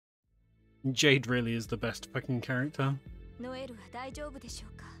Jade really is the best fucking character. ノエルは大丈夫でしょ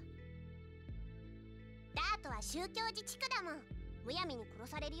うか。ダートは宗教自治区だもん。むやみに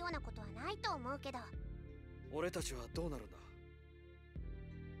殺されるようなことはないと思うけど。俺たちはどうなるんだ。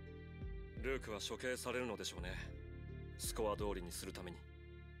ルークは処刑されるのでしょうね。スコア通りにするために。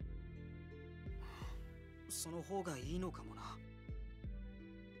その方がいいのかもな。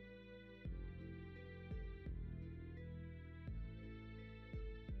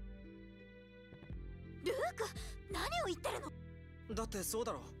ルーク、何を言ってるの。だってそう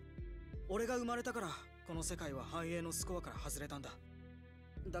だろ。俺が生まれたからこの世界は繁栄のスコアから外れたんだ。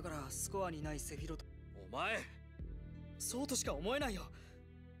だからスコアにないセフィロト。お前、そうとしか思えないよ。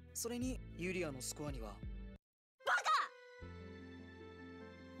それにユリアのスコアには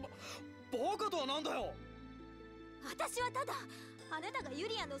バカとはなんだよ。私はただあなたがユ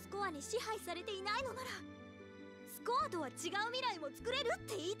リアのスコアに支配されていないのならスコアとは違う未来も作れるっ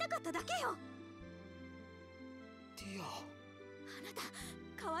て言いたかっただけよ。ティア、あなた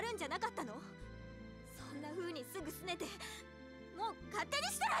変わるんじゃなかったの？そんな風にすぐ拗ねてもう勝手に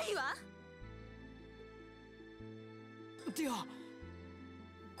したらいいわ。ティア、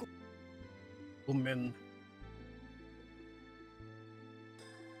ごめん。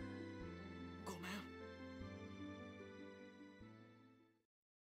ごめん。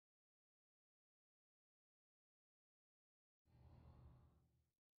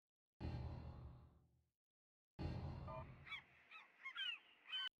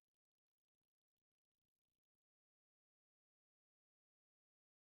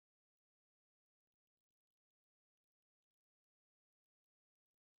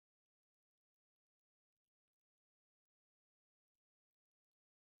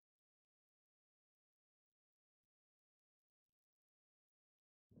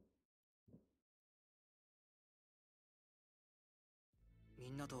み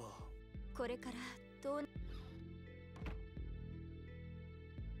んなとこれからどう。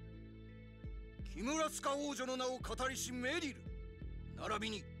キムラスカ王女の名を語りしメリル、並び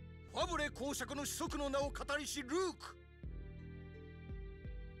にファブレ公爵の子息の名を語りしルーク。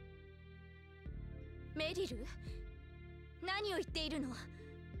メリル、何を言っているの？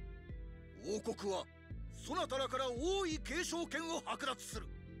王国はそなたらから王位継承権を剥奪する。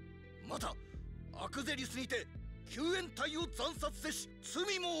またアクゼリスにて救援隊を惨殺せし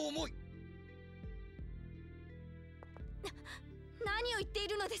罪も重い。何を言ってい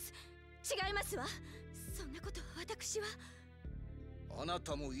るのです。違いますわ。そんなこと私は。あな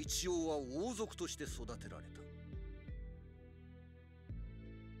たも一応は王族として育てられた。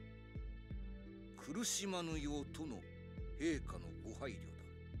苦しまぬようとの陛下のご配慮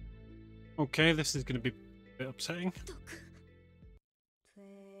だ。Okay, this is going to be a bit upsetting.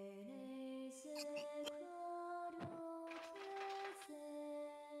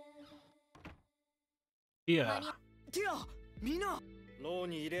 Yeah. ティア、みんな牢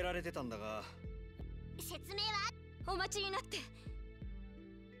に入れられてたんだが。説明はお待ちになって。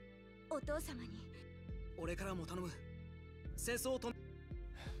お父様に。俺からも頼む。戦争を止め。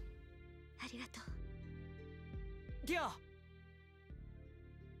ありがとう。ティア、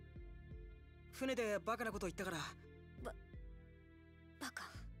船でバカなこと言ったから。バカ。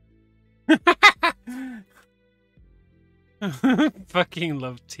Fucking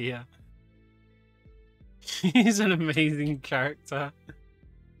love Tia. He's an amazing character.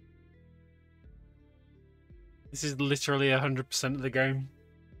 This is literally 100% of the game.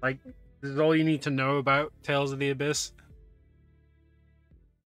 Like, this is all you need to know about Tales of the Abyss.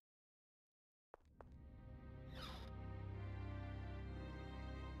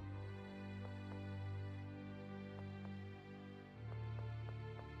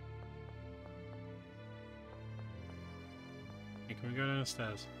 Okay, can we go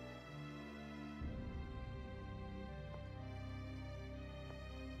downstairs?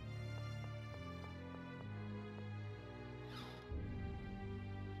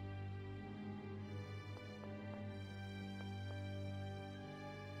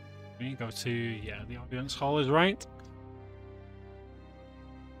 We go to, yeah, the audience hall is right.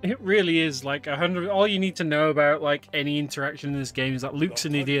 It really is like 100. All you need to know about like any interaction in this game is that Luke's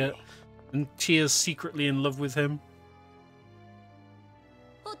an idiot and Tia's secretly in love with him.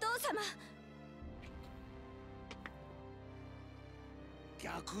 お父様。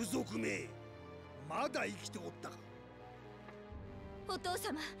逆賊め、まだ生きておったか。お父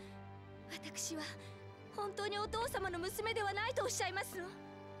様、私は本当にお父様の娘ではないとおっしゃいますの？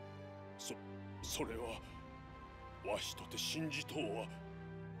それはわしとて信じとうは。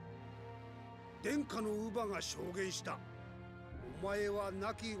殿下の乳母が証言した。お前は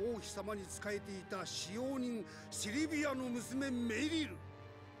亡き王妃様に仕えていた使用人シリビアの娘メリル。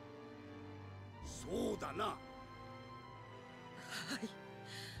そうだな。はい、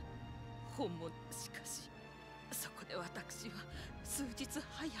本物。しかしそこで私は数日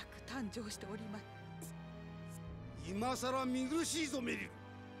早く誕生しております。今さら見苦しいぞメリル。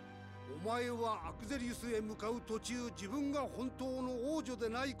お前はアクゼリウスへ向かう途中、自分が本当の王女で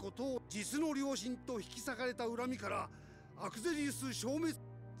ないことを実の両親と引き裂かれた恨みからアクゼリウス消滅。違う。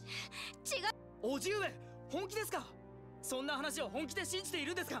おじ上、本気ですか？そんな話を本気で信じてい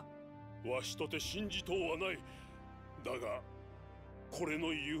るんですか？わしとて信じとうはない。だがこれの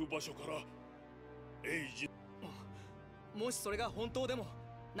言う場所からエイジ。もしそれが本当でも、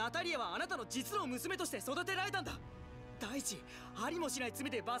ナタリアはあなたの実の娘として育てられたんだ。第一、ありもしない罪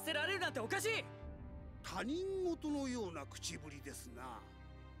で罰せられるなんておかしい。他人事のような口ぶりですな。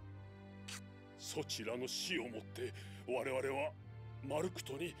そちらの死をもって我々はマルク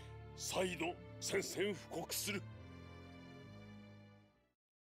トに再度宣戦布告する。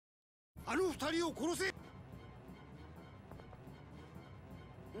あの二人を殺せ。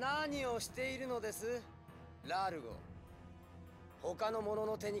何をしているのです、ラールゴ。他の者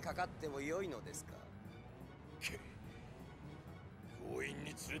の手にかかってもよいのですか。強引に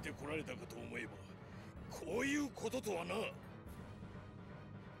連れてこられたかと思えば、こういうこととはな。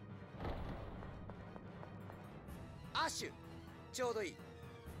アッシュ、ちょうどいい。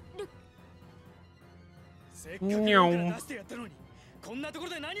せっかくいくら出してやったのに、こんなとこ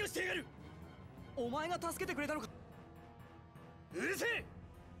ろで何をしてやがる。お前が助けてくれたのか。うるせえ。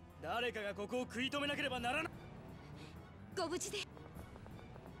誰かがここを食い止めなければならない。ご無事で。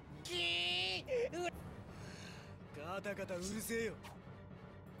ガタガタうるせえよ。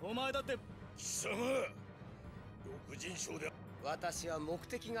お前だって貴様、六人称で。私は目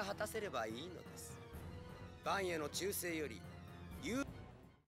的が果たせればいいのです。バンへの忠誠より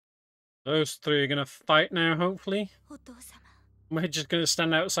Those three are gonna fight now, hopefully. We're just gonna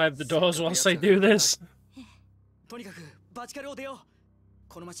stand outside the doors whilst they do this. とにかくバチカルを出よう。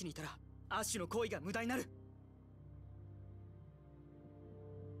この町にいたらアッシュの行為が無駄になる。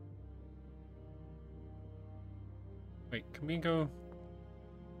Wait, can we go?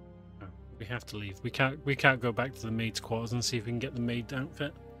 No, we have to leave. We can't go back to the maid's quarters and see if we can get the maid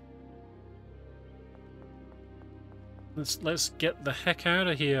outfit. Let's get the heck out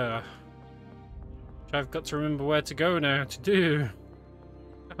of here. I've got to remember where to go now to do.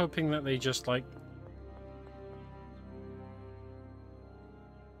 Hoping that they just like.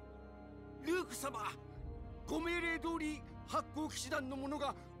 ルーク様、ご命令通り発行騎士団の者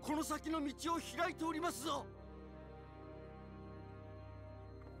がこの先の道を開いておりますぞ。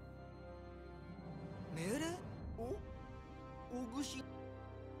命令？おぐし。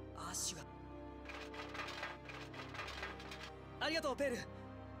アッシュが。ありがとうペール。い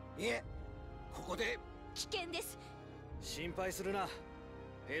え、ここで危険です。心配するな、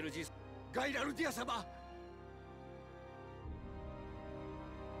ペールジー。ガイラルディア様。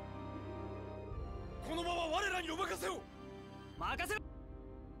このまま我らにお任せを。任せろ。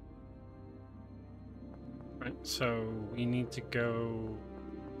 Right, so we need to go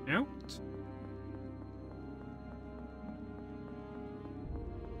out.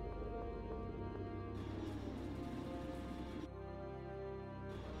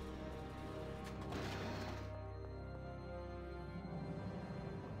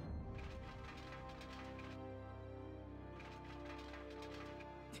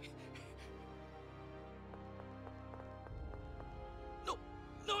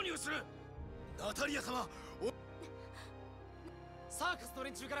 ナタリア様、サーカスの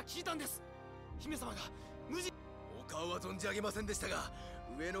連中から聞いたんです。姫様が無事。お顔は存じ上げませんでしたが、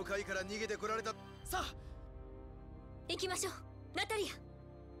上の階から逃げてこられた。さあ行きましょう、ナタリア。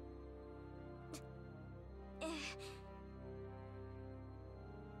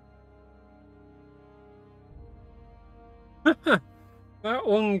That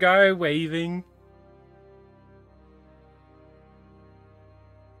one guy waving.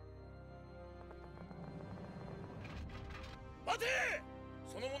 待て！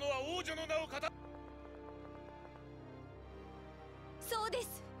その者は王女の名をかた。そうで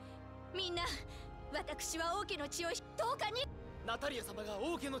す。みんな、私は王家の血を10日に。ナタリア様が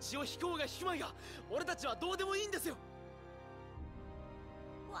王家の血を引こうが引くまいが、俺たちはどうでもいいんですよ。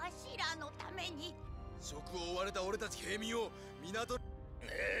わしらのために。職を追われた俺たち平民を港。許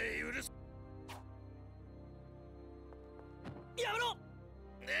す。やめろ。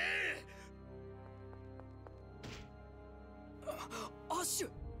アッシュ。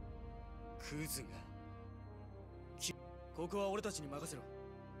クズが。ここは俺たちに任せろ。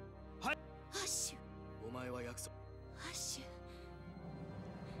はい。アッシュ。お前は約束。アッシュ。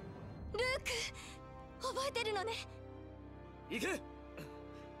ルーク、覚えてるのね。行け。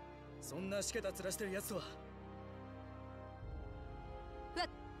そんなしけた面してる奴は。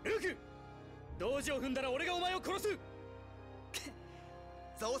ルーク、同時を踏んだら俺がお前を殺す。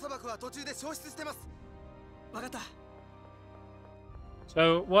ザオ砂漠は途中で消失してます。分かった。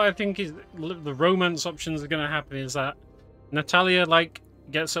 So what I think is the romance options are going to happen is that Natalia like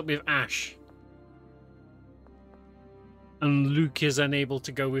gets up with Ash, and Luke is unable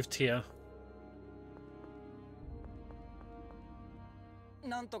to go with Tia.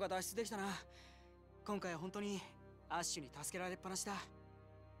 なんとか脱出できたな。今回は本当にアッシュに助けられっぱなしだ。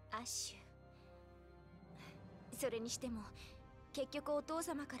アッシそれにしても結局お父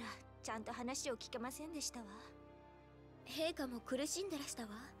様からちゃんと話を聞けませんでしたわ。陛下も苦しんでらしたわ。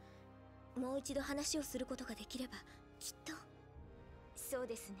もう一度話をすることができればきっと。そう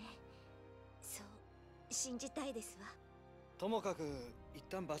ですね。そう信じたいですわ。ともかく一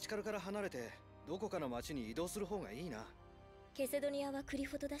旦バチカルから離れてどこかの町に移動する方がいいな。ケセドニアはクリ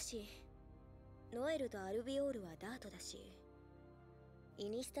フォトだし、ノエルとアルビオールはダートだし、イ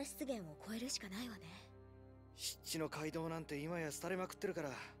ニスタ湿原を越えるしかないわね。湿地の街道なんて今や廃れまくってるか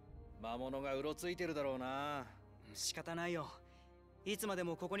ら魔物がうろついてるだろうな。仕方ないよ。いつまで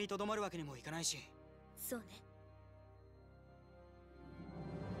もここにとどまるわけにもいかないし。そうね。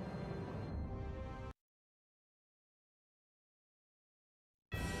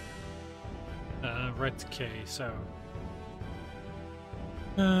Red K, so.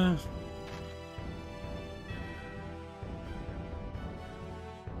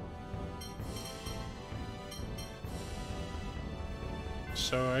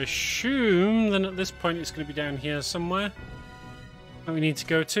 So I assume then at this point it's going to be down here somewhere that we need to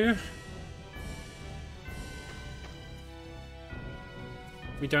go to.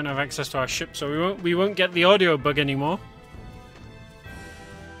 We don't have access to our ship, so we won't get the audio bug anymore.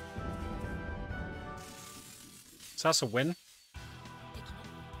 So that's a win.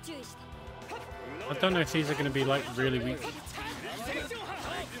 I don't know if these are going to be like really weak.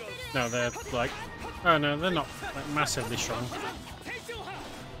 No, they're like... Oh no, they're not like massively strong.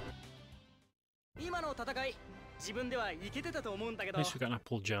 At least we got an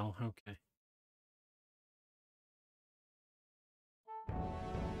apple gel, okay.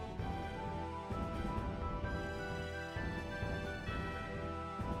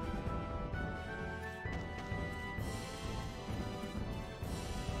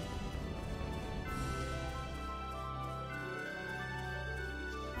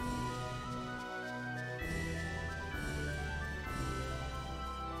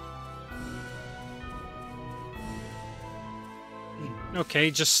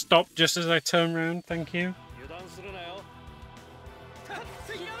 Okay, just stop just as I turn around, thank you.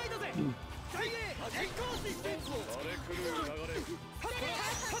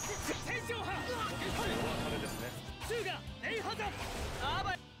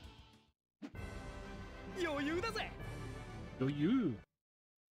 You.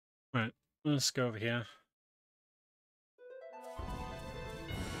 Right, let's go over here.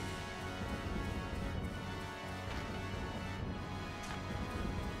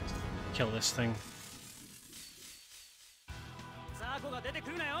 Kill this thing.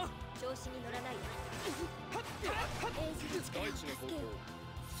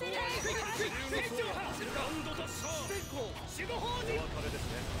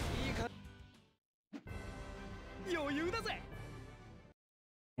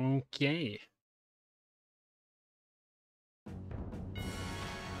 Okay.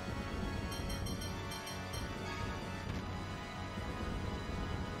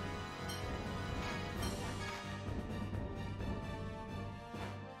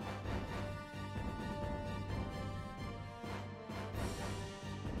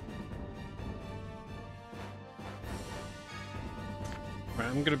 Right,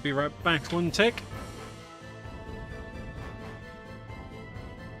 I'm gonna be right back, one tick.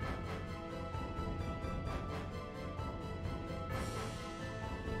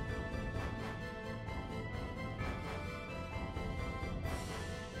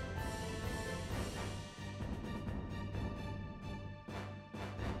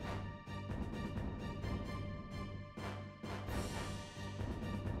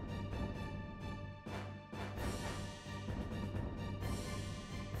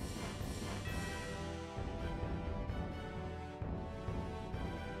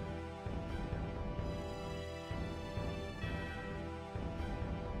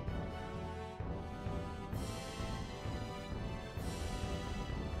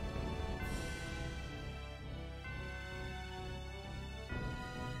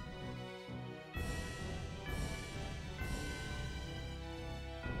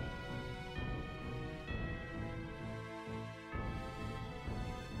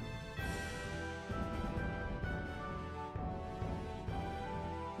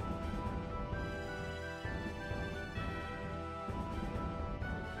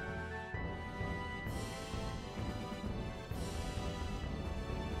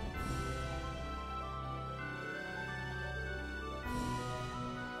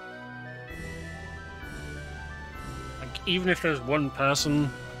 Even if there's one person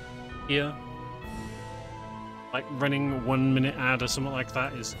here, like running 1 minute ad or something like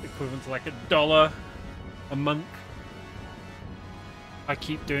that is equivalent to like $1 a month. I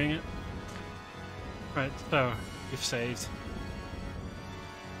keep doing it. Right, so you've saved.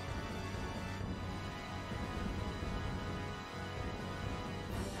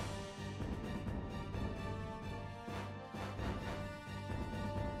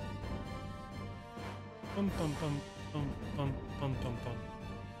 Bum bum bum bum bum bum bum bum.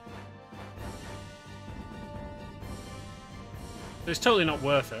 It's totally not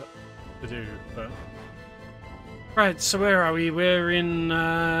worth it to do, but right. So where are we? We're in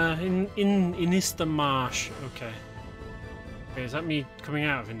Inista Marsh. Okay. Okay, is that me coming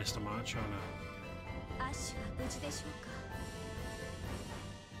out of Inista Marsh or no? アッシュは無事でしょうか。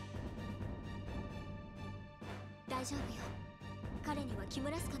大丈夫よ。彼にはキム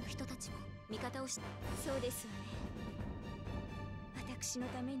ラスカの人たちも味方をし、そうですわね。私の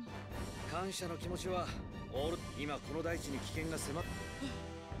ために。感謝の気持ちは今この大地に危険が迫って、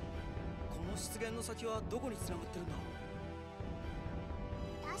この湿原の先はどこに繋がってるんだ。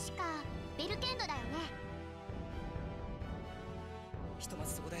確かベルケンドだよね。ひとま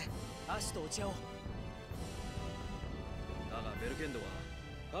ずそこでアッシュと落ち合おう。だがベルケンドは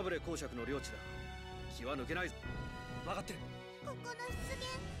ファブレ公爵の領地だ。気は抜けないぞ。分かってる。ここの湿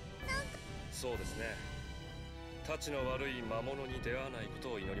原なんかそうですね。たちの悪い魔物に出会わないこ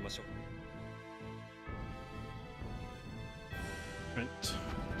とを祈りましょう。Right.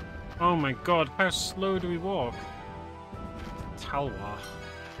 Oh my god, how slow do we walk? Talwa.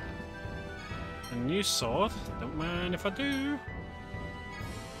 A new sword? Don't mind if I do.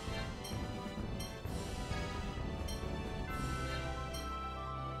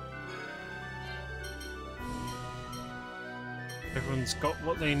 Everyone's got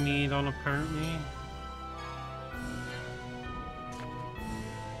what they need on, apparently.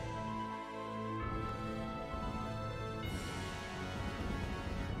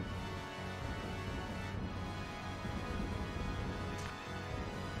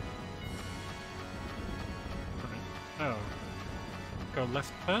 Oh. Go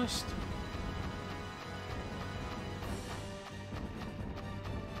left first?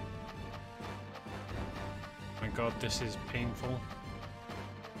 My god, this is painful.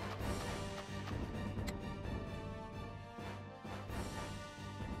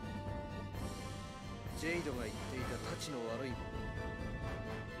 Jade が言っていたたちの悪い、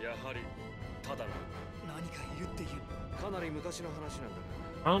やはりただの何かいるっていう。かなり昔の話なんだが。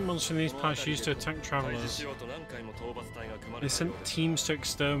 Aren't monsters in these parts used to attack travelers? They sent teams to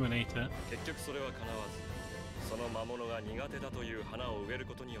exterminate it. 結局それは叶わず、その魔物が苦手だという花を植える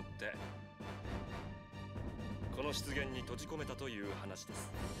ことによってこの湿原に閉じ込めたという話です。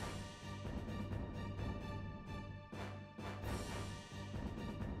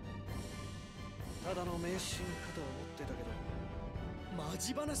ただの迷信かと思ってたけど、マ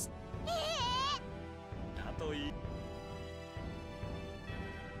ジ話。だといい。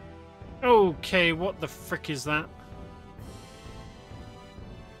 Okay, what the frick is that?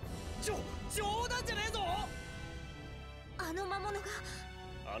 冗談じゃねえぞ。あの魔物が。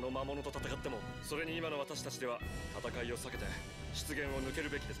あの魔物と戦っても、それに今の私たちでは戦いを避けて湿原を抜ける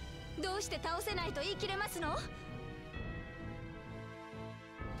べきです。どうして倒せないと言い切れますの？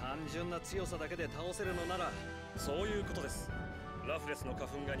単純な強さだけで倒せるのなら、そういうことです。ラフレスの花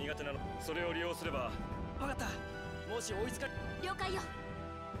粉が苦手なの、それを利用すれば。分かった。もし追いつか。了解よ。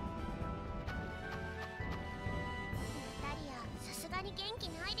ナタリア、さすがに元気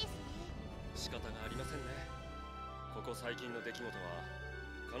ないですね。仕方がありませんね。ここ最近の出来事は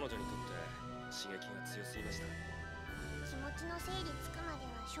彼女にとって刺激が強すぎました。気持ちの整理つくまで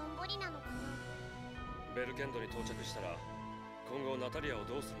はしょんぼりなのかな。ベルケンドに到着したら今後ナタリアを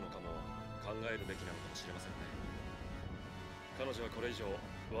どうするのかも考えるべきなのかもしれませんね。彼女はこれ以上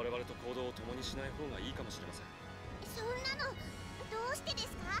我々と行動を共にしない方がいいかもしれません。そんなのどうしてで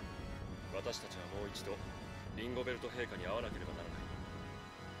すか？私たちはもう一度リンゴベルト陛下に会わなければならない。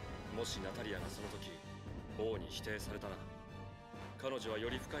もしナタリアがその時王に否定されたら彼女はよ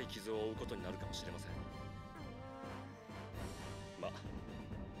り深い傷を負うことになるかもしれません。まあ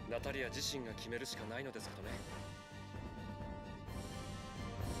ナタリア自身が決めるしかないのですけどね。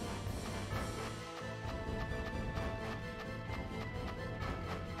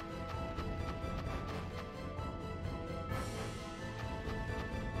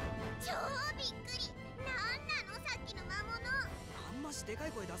超びっくり。なんなのさっきの魔物。あんましでか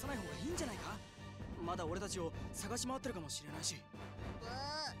い声出さない方がいいんじゃないか。まだ俺たちを探し回ってるかもしれないし。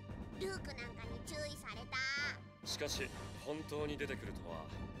ルークなんかに注意された。しかし本当に出てくるとは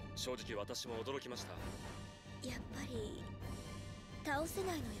正直私も驚きました。やっぱり倒せな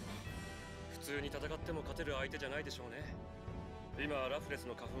いのよね。普通に戦っても勝てる相手じゃないでしょうね。今ラフレス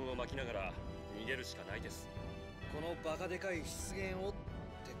の花粉を巻きながら逃げるしかないです。このバカでかい湿原をっ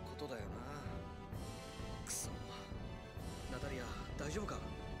てことだよな。タリア、大丈夫か？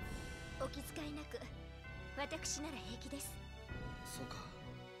お気遣いなく、私なら平気です。そうか。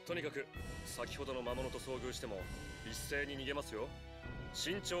とにかく先ほどの魔物と遭遇しても一斉に逃げますよ。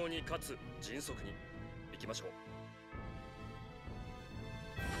慎重にかつ迅速に行きましょう。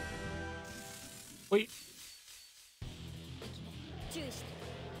おい。注意して。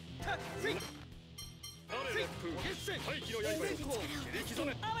誰烈風大気の刃よ、切り刻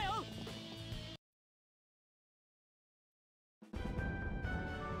め。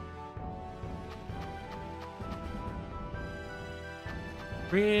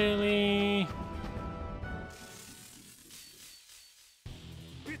Really?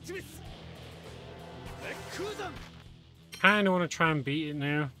 Kind of want to try and beat it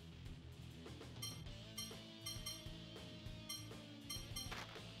now.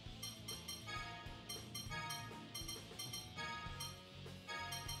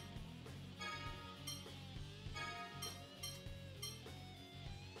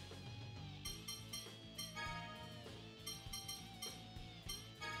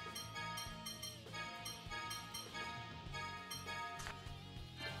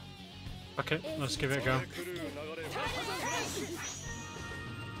 Okay, let's give it a go.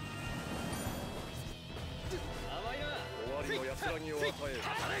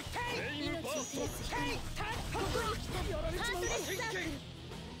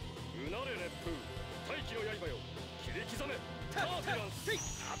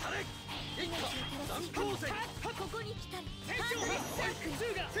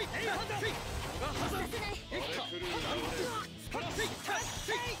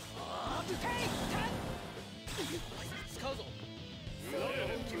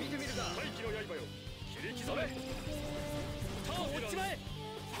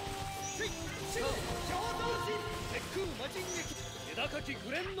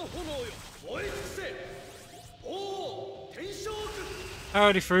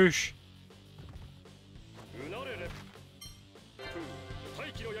 Howdy, Frush.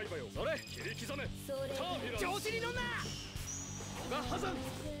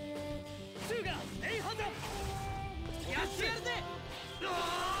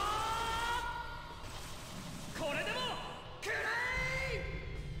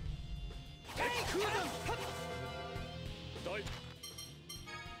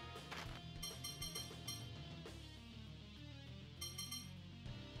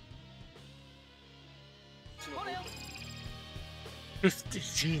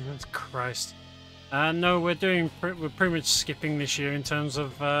 Jesus Christ. No, we're pretty much skipping this year in terms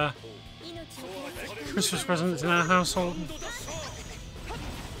of Christmas presents in our household.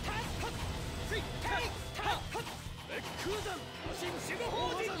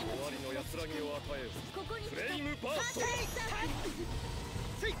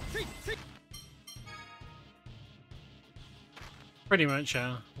 Pretty much,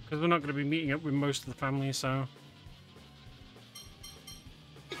 yeah. Because we're not going to be meeting up with most of the family, so...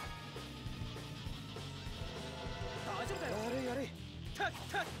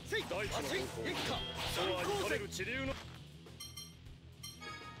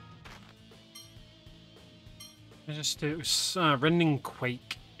 I just do rending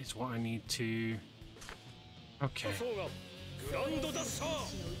quake is what I need to. Okay.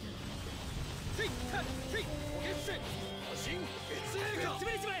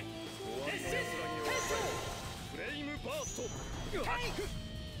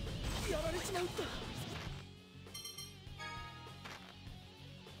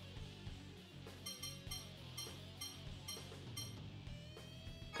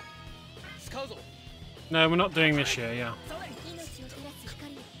 No, we're not doing this year, yeah.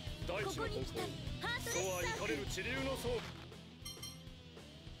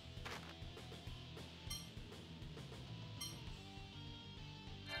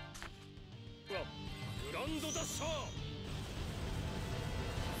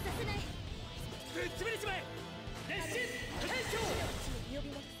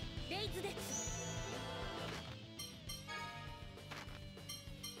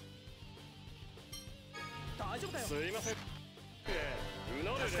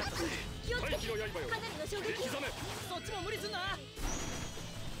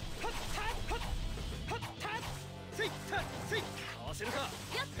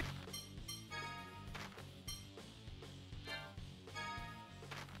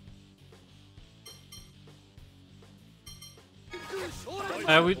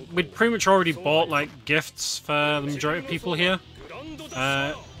 We'd pretty much already bought like gifts for the majority of people here,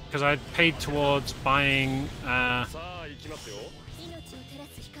 because I'd paid towards buying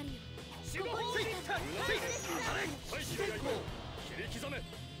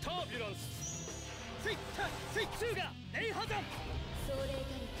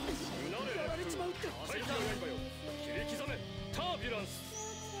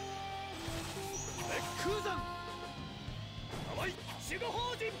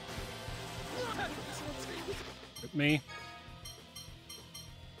With me.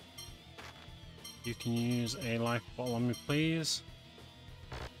 You can use a life bottle on me, please.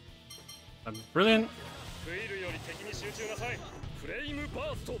 That'd be brilliant.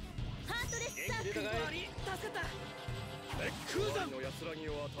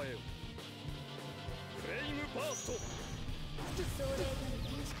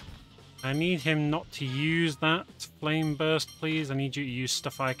 I need him not to use that flame burst, please. I need you to use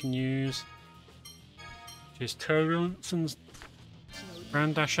stuff I can use. Which is Turbulence and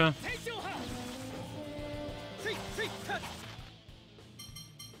Ground Dasher.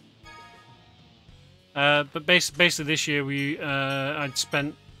 But basically this year I'd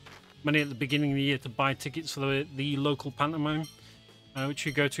spent money at the beginning of the year to buy tickets for the local pantomime, which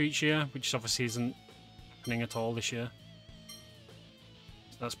we go to each year, which obviously isn't happening at all this year.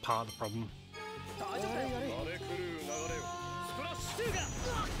 So that's part of the problem.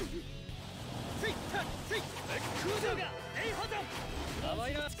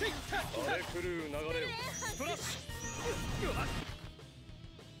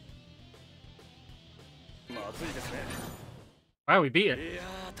 Wow, we beat it.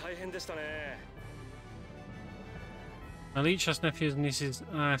 My leech has nephews and nieces.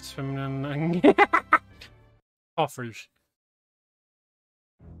 I have to swim and offers.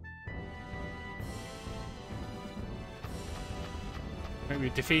 We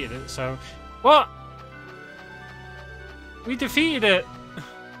defeated it, so what? We defeated it.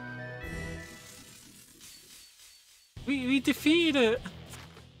 We defeated it.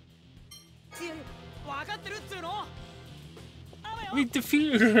 We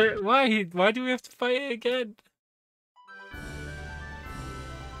defeated it. Why? Why do we have to fight it again?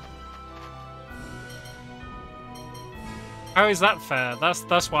 How is that fair?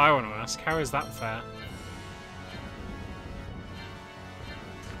 That's what I want to ask. How is that fair?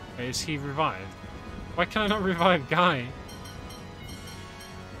 Okay, is he revived? Why can I not revive Guy?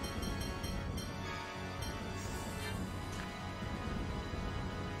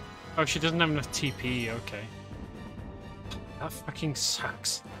 Oh, she doesn't have enough TP. Okay. That fucking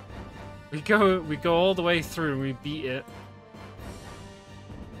sucks. We go all the way through and we beat it.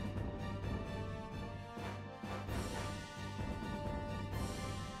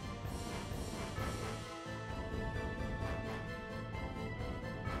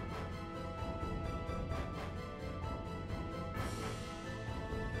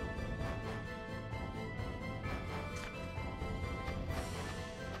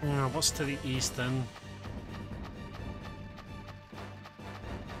 Yeah, what's to the east then?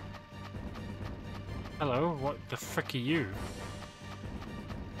 Hello, what the frick are you?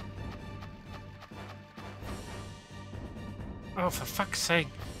 Oh, for fuck's sake.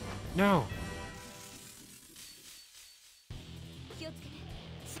 No.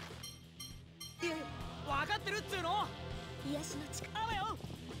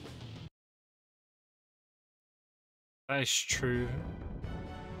 That is true.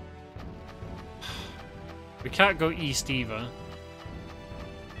 We can't go east either.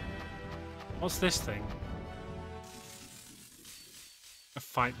 What's this thing? I'll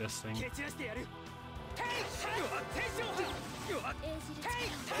fight this thing.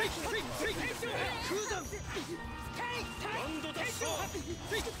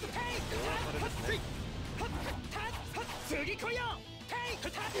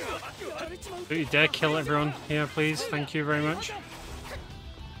 Do you dare kill everyone here, please? Thank you very much.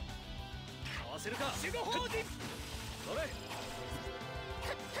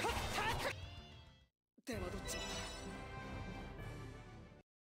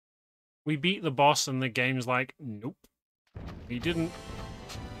 We beat the boss and the game's like, nope, we didn't.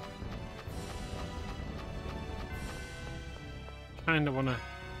 Kinda wanna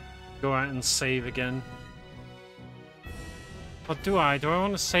go out and save again. What do I? Do I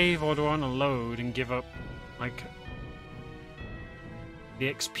want to save or do I want to load and give up, like, the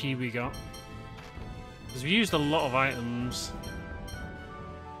XP we got? Because we used a lot of items.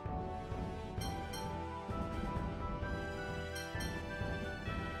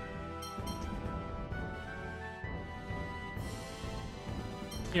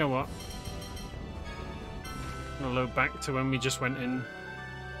 You know what? I'm gonna load back to when we just went in.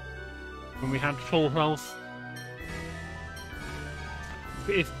 When we had full health.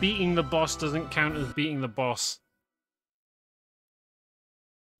 If beating the boss doesn't count as beating the boss.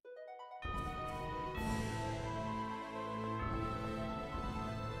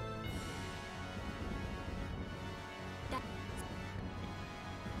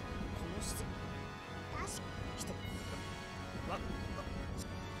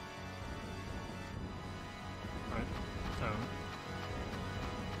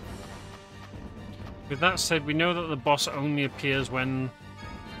 With that said, we know that the boss only appears when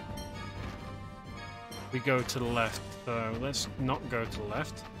we go to the left, so let's not go to the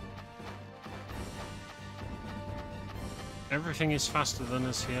left. Everything is faster than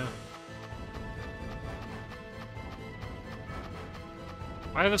us here.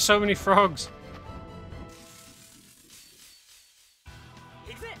 Why are there so many frogs?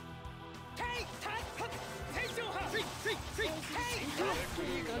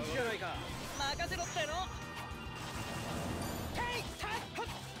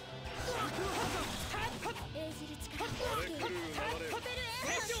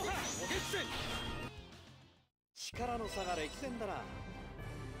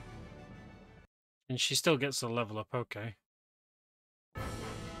 And she still gets the level up, okay. ナ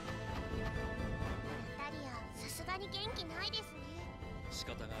タリア、さすがに元気ないですね。仕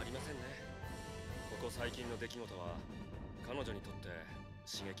方がありませんね。ここ最近の出来事は彼女にとって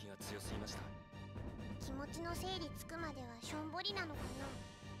刺激が強すぎました。気持ちの整理つくまではしょんぼりなのかな。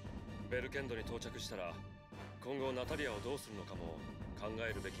ベルケンドに到着したら今後ナタリアをどうするのかも考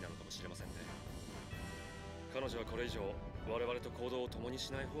えるべきなのかもしれませんね。彼女はこれ以上我々と行動を共に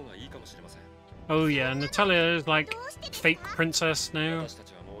しない方がいいかもしれません。Oh yeah, Natalia is like fake princess now. 私た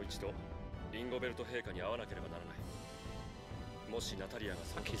ちはもう一度リンゴベルト陛下に会わなければならない。もしナタリアが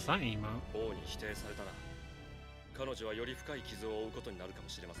その時王に否定されたら彼女はより深い傷を負うことになるかも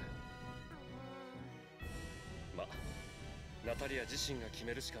しれません。ま、ナタリア自身が決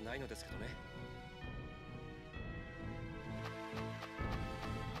めるしかないのですけどね。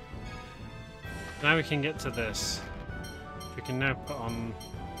Now we can get to this. We can now put on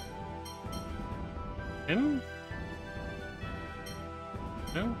him?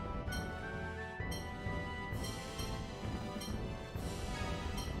 No?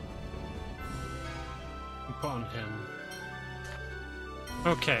 We put on him.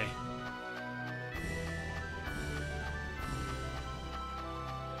 Okay.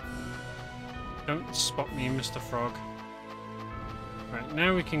 Don't spot me, Mr. Frog. Right,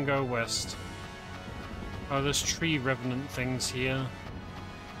 now we can go west. Oh, there's tree revenant things here.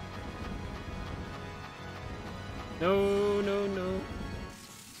 No, no, no.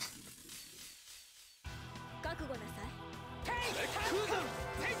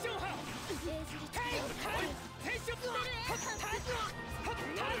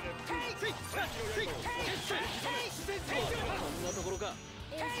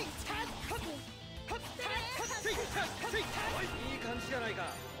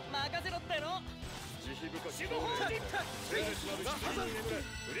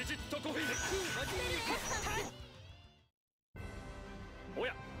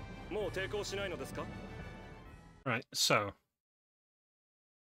 Right, so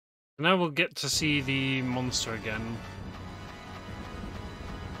now we'll get to see the monster again.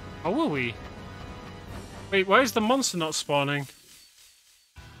 Oh, will we? Wait, why is the monster not spawning?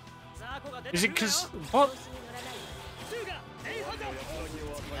 Is it because... what?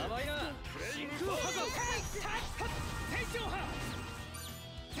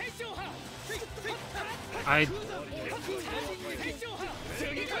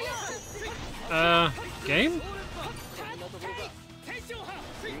 Game?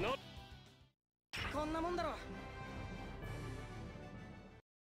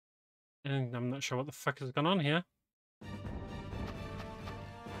 And I'm not sure what the fuck has gone on here.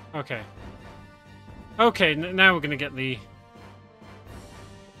 Okay. Okay, now we're gonna get the...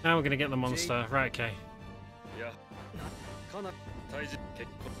 Now we're gonna get the monster. Right, okay.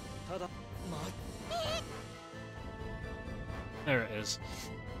 There it is.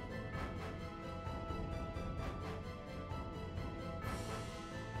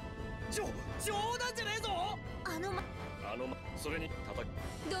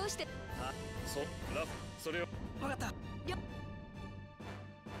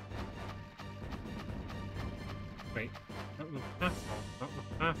 Wait, not the path, not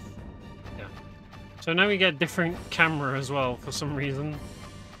the path. Yeah. So now we get a different camera as well for some reason.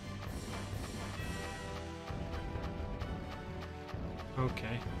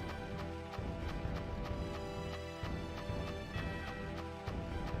 Okay.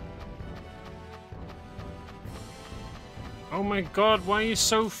 Oh my god, why are you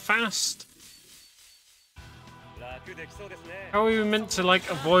so fast? How are we meant to, like,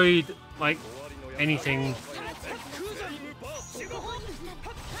 avoid, like, anything?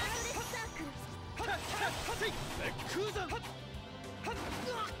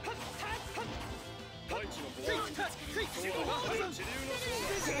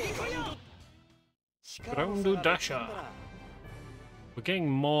 Groundu Dasha. We're getting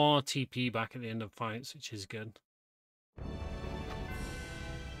more TP back at the end of fights, which is good.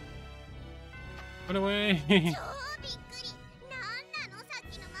 Run away. 超びっくり。なんなのさっ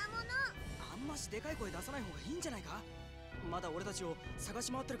きの魔物。あんましでかい声出さない方がいいんじゃないか。まだ俺たちを探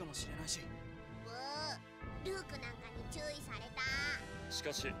し回ってるかもしれないし。ブー、ルークなんかに注意された。し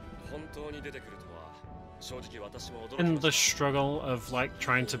かし本当に出てくるとは正直私も驚き In ま the し struggle of like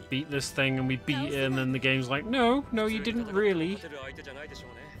trying to beat this thing and we beat it and then the game's like, no, no, た。 you didn't really. 勝てる相手じゃないでしょ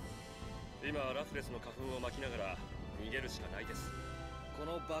うね。今ラフレスの花粉を巻きながら逃げるしかないです。こ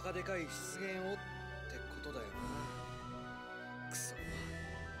のバカでかい出現をってことだよな。くそ。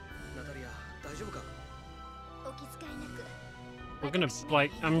ナタリア、大丈夫か？お気遣いなく。 We're gonna,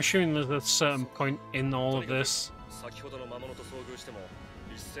 like, I'm assuming there's a certain point in all of this. 先ほどの魔物と遭遇しても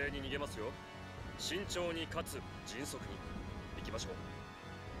一斉に逃げますよ。慎重にかつ迅速に行きましょ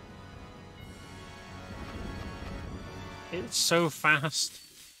う。 It's so fast.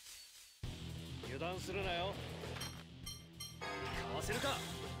 油断するなよ。かわせるか。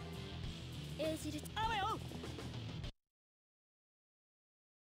エージル。あわよ。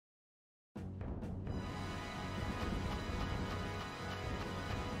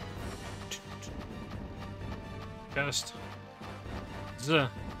Just. Zuh.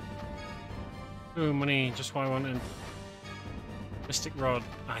 Ooh, money, just what I wanted. Mystic Rod.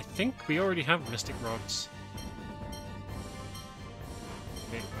 I think we already have Mystic Rods.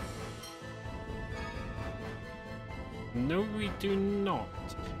 Wait. No, we do not.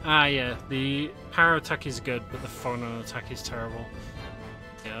 Ah, yeah, the power attack is good, but the phonon attack is terrible.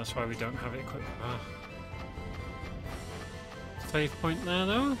 Yeah, that's why we don't have it equipped. Save point there,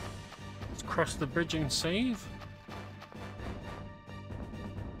 though. Let's cross the bridge and save.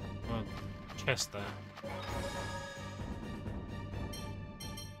 Well, chest there.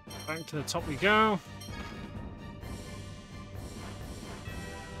 Back to the top we go.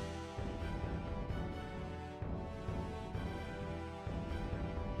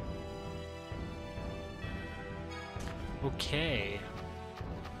 Okay.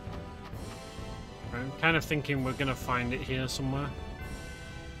 I'm kind of thinking we're gonna find it here somewhere.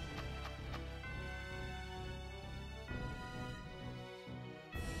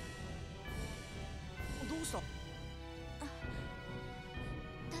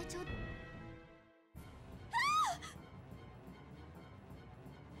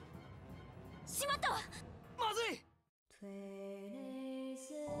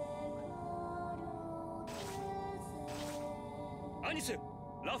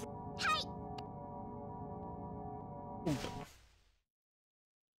 Undub.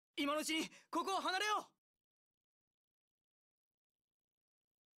 今のうちにここを離れよう。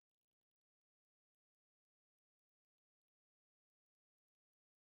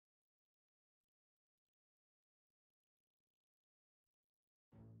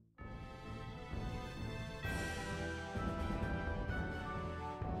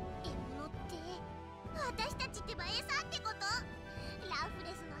私たちってば餌ってこと？ラフ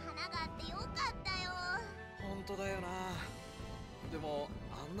レスの花があってよかったよ。本当だよな。でも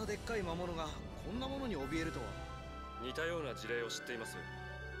あんなでっかい魔物がこんなものに怯えるとは。似たような事例を知っています。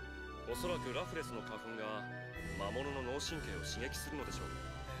おそらくラフレスの花粉が魔物の脳神経を刺激するのでしょう。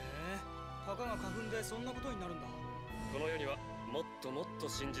へえ、たかが花粉でそんなことになるんだ。この世にはもっともっと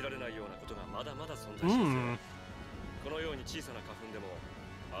信じられないようなことがまだまだ存在しますよ。このように小さな花粉でも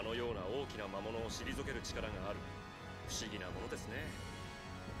あのような大きな魔物を退ける力がある。不思議なものですね。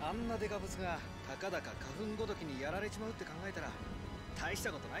あんなデカブツがたかだか花粉ごときにやられちまうって考えたら大し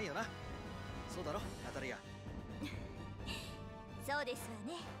たことないよな。そうだろ、ナタリア。そうですわ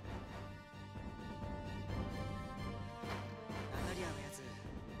ね。ナタリアのやつ、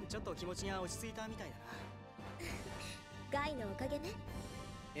ちょっと気持ちが落ち着いたみたいだガイのおかげね。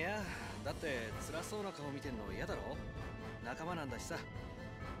いや、だって辛そうな顔見てんの嫌だろ。仲間なんだしさ。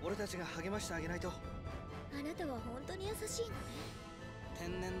俺たちが励ましてあげないと。あなたは本当に優しいのね。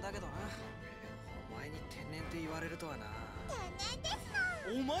天然だけどな。お前に天然って言われるとはな。天然です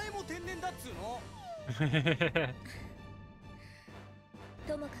の。お前も天然だっつうの。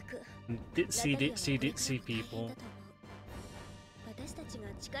ともかく Ditsy ditsy ditsy people. 私たちが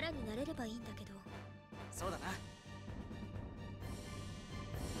力になれればいいんだけど。そうだな。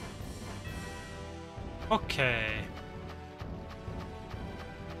Okay.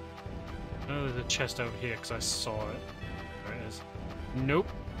 Oh, there's a chest over here because I saw it. There it is. Nope.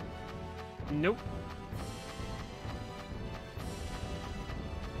 Nope.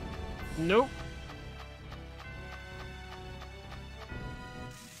 Nope.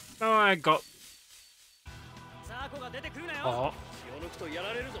 Oh, I got. ザーコが出てくるなよ。Oh. 気を抜くとや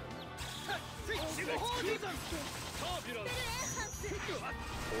られるぞ。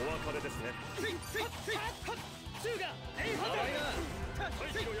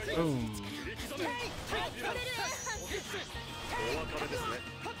Boom.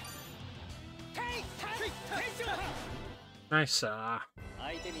 Nice.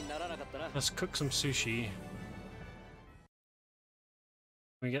 Let's cook some sushi. Can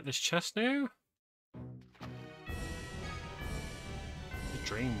we get this chest now? The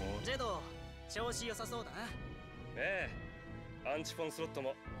dream ward. 調子良さそうだな。ええ、アンチフォンスロット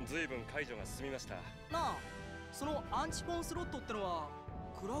も随分解除が進みました。なあ、そのアンチフォンスロットってのは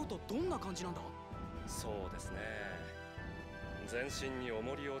食らうとどんな感じなんだ？そうですね。全身に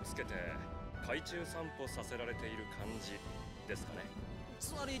重りをつけて海中散歩させられている感じですかね。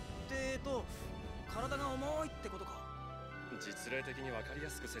つまり体が重いってことか。実例的に分かりや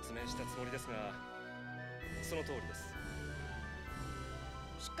すく説明したつもりですが、その通りです。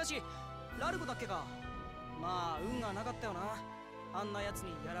しかしラルゴだっけか。まあ運がなかったよな、あんなやつ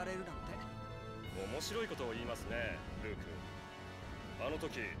にやられるなんて。面白いことを言いますね、ルーク。あの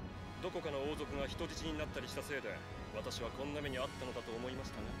時どこかの王族が人質になったりしたせいで私はこんな目にあったのだと思いま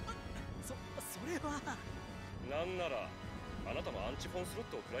したが、それはなんならあなたもアンチフォンスロッ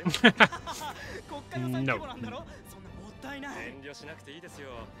トを食らいました。国家予算規模なんだろ。そんなもったいない。遠慮しなくていいですよ。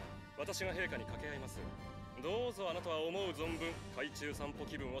私が陛下に掛け合います。どうぞあなたは思う存分海中散歩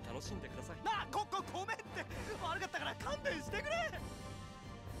気分を楽しんでください。ごめんって、悪かったから勘弁してくれ。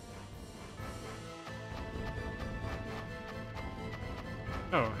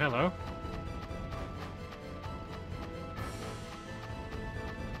Oh, hello.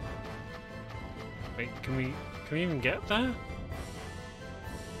 Wait, can we even get up there? Is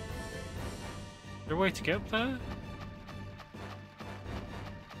there a way to get up there?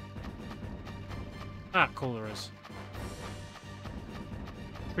 Ah, cool, there is.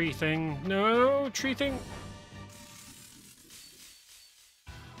 Tree thing. No, tree thing.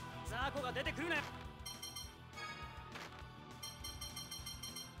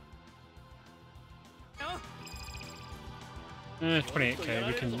 Eh,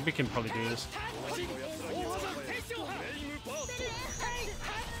 28k, we can probably do this.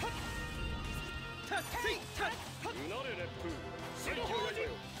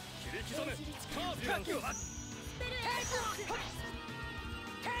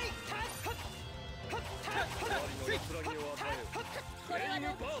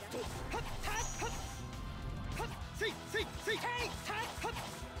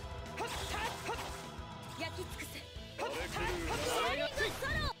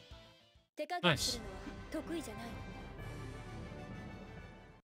 Nice.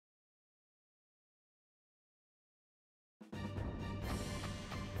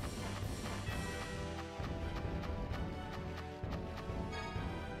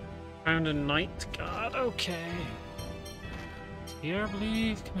 Found a night guard, okay. Here, I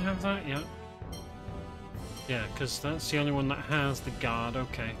believe. Can I have that? Yeah. Yeah, because that's the only one that has the guard,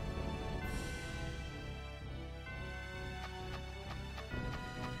 okay.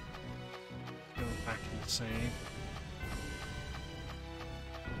 Go back and save.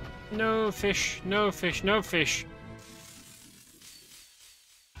 No fish, no fish, no fish.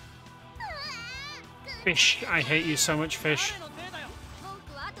 Fish, I hate you so much, fish.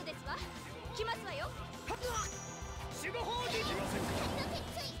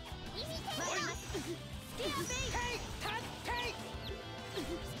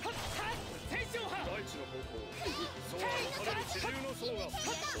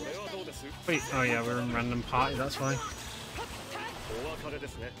 Wait, oh yeah, we're in random party, that's why.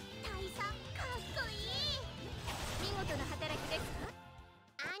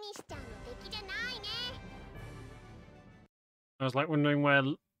 I was like wondering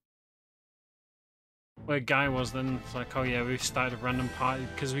where Guy was then. It's like, oh yeah, we started a random party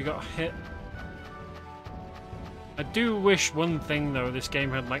because we got hit. I do wish one thing though, this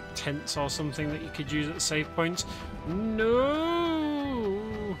game had like tents or something that you could use at save points. No!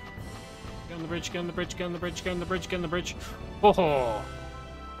 Get on the bridge, get on the bridge, get on the bridge, get on the bridge, get on the bridge. Oh!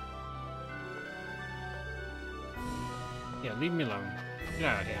 Yeah, leave me alone. Get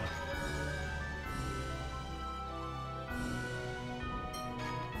out of here.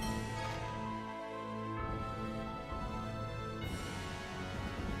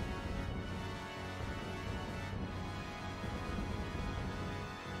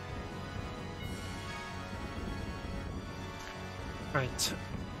 Right.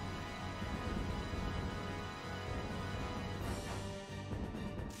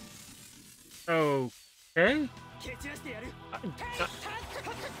 Okay.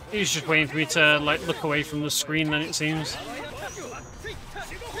 He's just waiting for me to like look away from the screen then, it seems.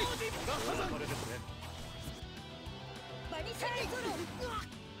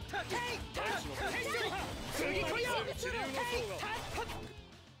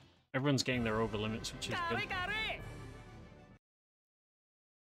 Everyone's getting their over limits, which is good.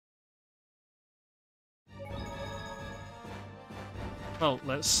 Well,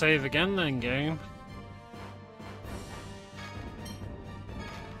 let's save again then, game.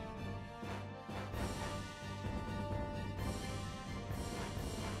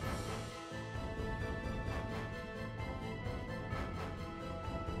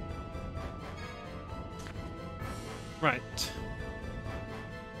 Right.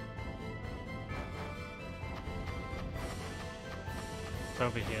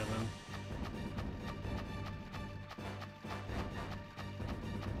 Over here then.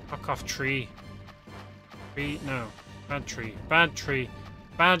 Fuck off, tree. Tree, no. Bad tree. Bad tree.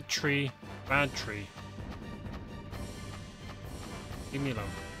 Bad tree. Bad tree. Leave me alone.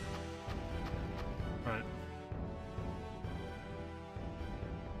 Right.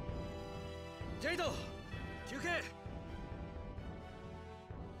 Jado! 休憩!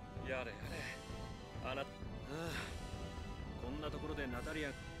 やれやれ。あなた。こんなところでナタリア。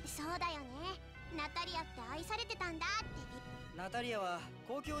そうだよね。ナタリアって愛されてたんだって。ナタリアは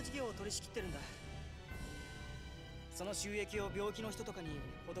公共事業を取り仕切ってるんだ。その収益を病気の人とかに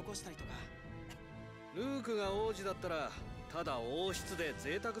施したりとか。ルークが王子だったらただ王室で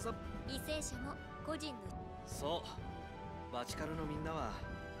贅沢さ。為政者も個人の。そうバチカルのみんなは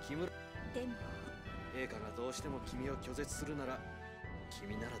木村でも陛下がどうしても君を拒絶するなら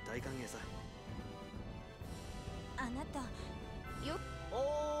君なら大歓迎さ。あなたよ。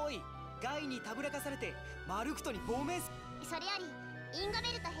おーい、ガイにたぶらかされてマルクトに亡命す。それよりインゴ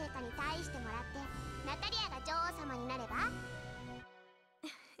ベルト陛下に退位してもらってナタリアが女王様になれば。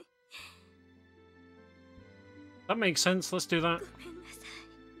That makes sense. Let's do that.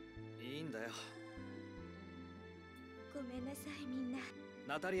 いいんだよ。ごめんなさいみんな。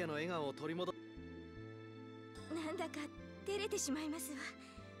ナタリアの笑顔を取り戻。なんだか照れてしまいますわ。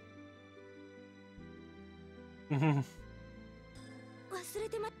忘れ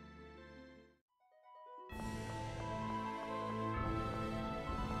てま。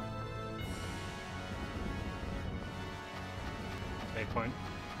Save point.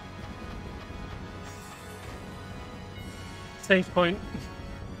 Save point.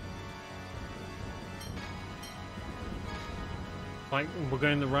 Like, we're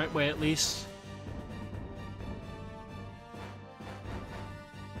going the right way at least.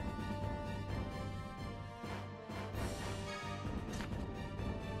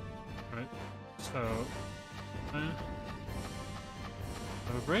 Right, so...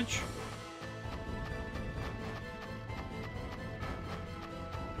 over bridge.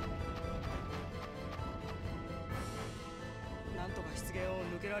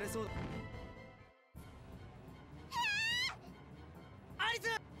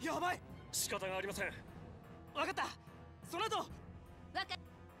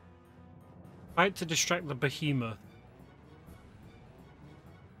 Fight to distract the behemoth.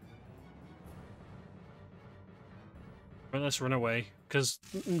 Right, let's run away, because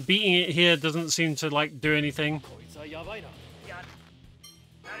beating it here doesn't seem to, like, do anything.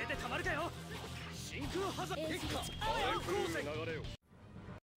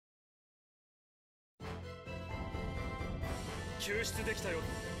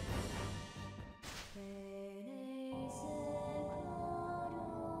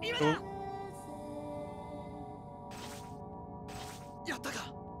 Oh. やった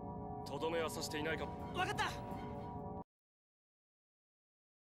か。とどめはさしていないか。わかった。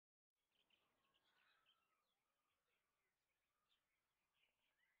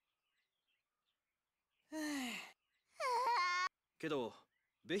けど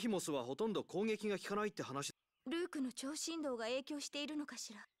ベヒモスはほとんど攻撃が効かないって話。ルークの超振動が影響しているのか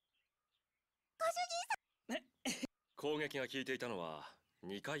しら。ご主人さん。攻撃が効いていたのは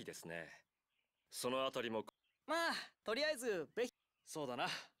2回ですね。そのあたりも。まあとりあえずベヒ。そうだな。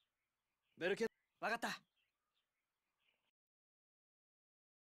ベルケン。わかった。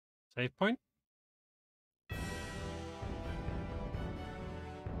Save point?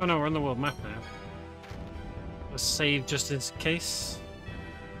 Oh no, we're on the world map now. Let's save just in case.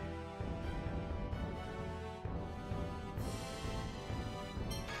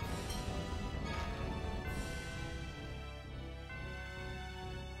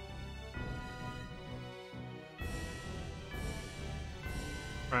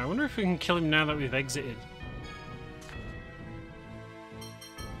 Right, I wonder if we can kill him now that we've exited.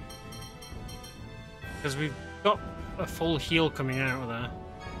 Because we've got a full heal coming out of there.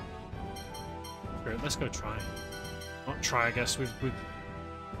 Great, let's go try. Not try, I guess. We've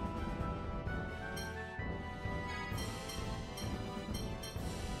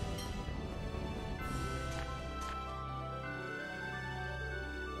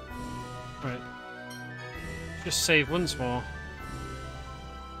Just save once more.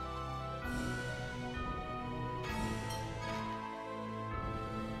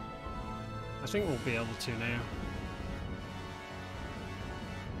 I think we'll be able to now.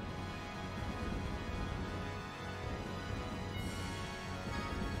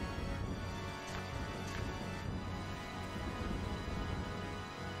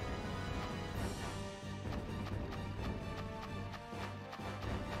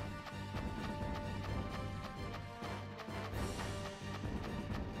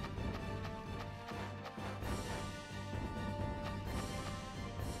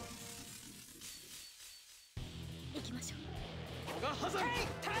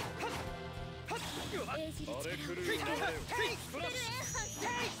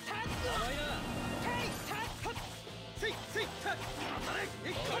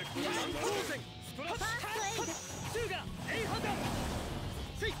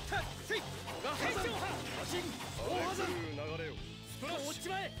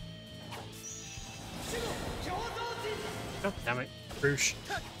 Oh, damn it. Rouge.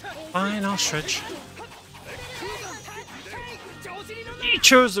 Fine, I'll stretch. You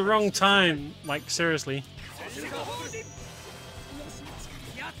chose the wrong time. Like, seriously.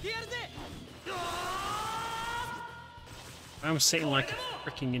 I'm sitting like a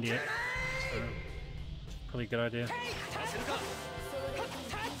freaking idiot. So, probably a good idea.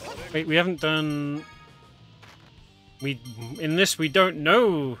 Wait, we haven't done... In this, we don't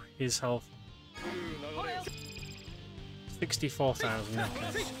know his health. 64,000.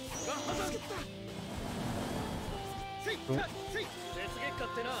 Okay. Cool.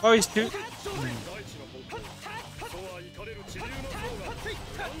 Oh, he's too...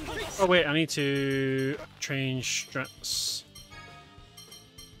 Oh wait, I need to change strats.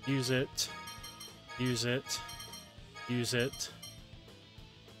 Use it. Use it. Use it.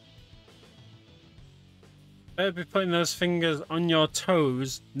 Better be putting those fingers on your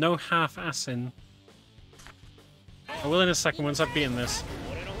toes. No half-assing. I will in a second once I've beaten this.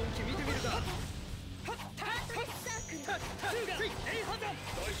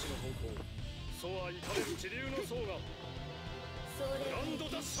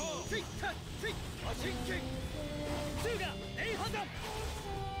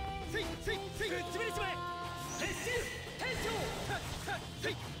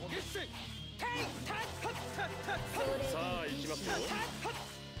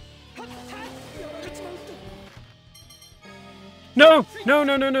 No! No,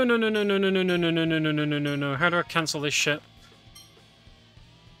 no, no, no, no, no, no, no, no, no, no, no, no, no, no, no, no, no, no. How do I cancel this shit?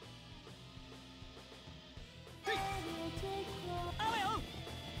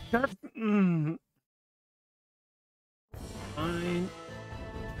 Fine.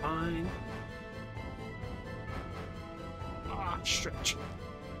 Fine. Ah, stretch.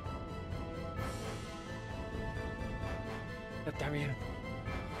 God damn you.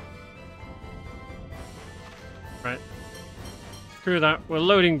 Right. Screw that. We're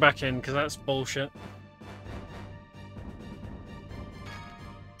loading back in because that's bullshit.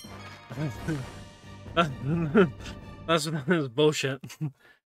 That's bullshit.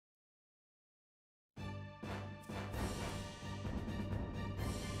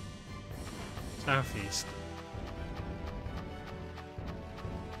 Southeast.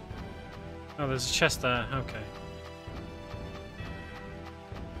 Oh, there's a chest there. Okay.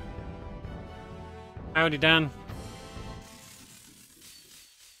 Howdy, Dan.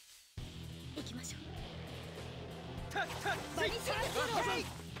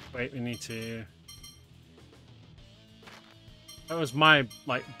 Wait, we need to... That was my,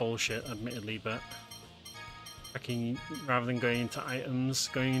 like, bullshit, admittedly, but... Fucking, rather than going into items,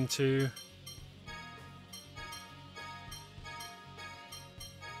 going into...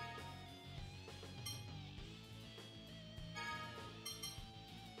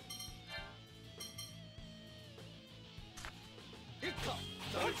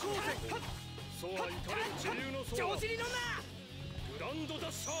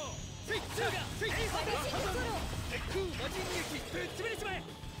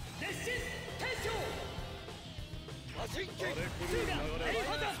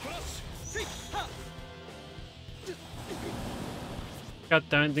 God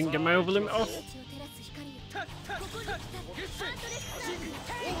damn it, didn't get my overlimit off.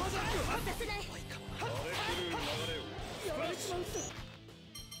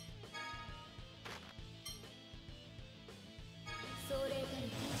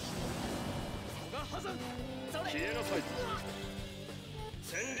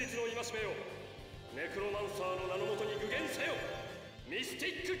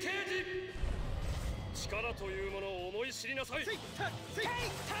 力というものを思い知りなさい。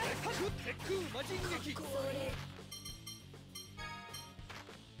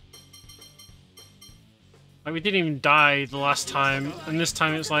 Like, we didn't even die the last time, and this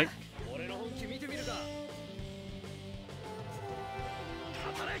time it's like...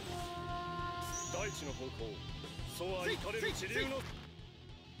 大地の方向、そうは至れる地流の。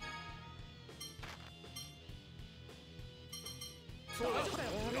そうだ、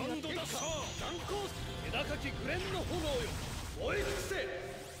グランドダッシャー。残光、気高きグレンの炎よ、燃え尽くせ。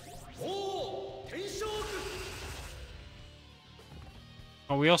おお、天正区。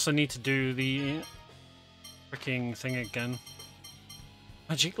 Oh, we also need to do the freaking thing again.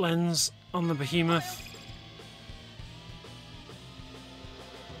 Magic lens on the behemoth.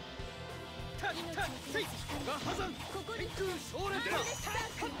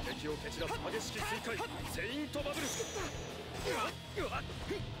 敵を蹴散らす激しき水塊、セイントバブル。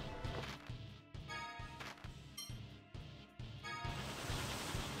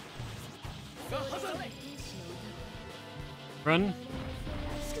Run.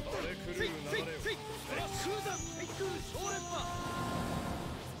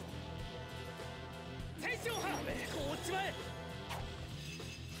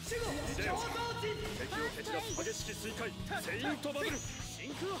 敵を蹴散らす激しき水塊、セイントバブル。真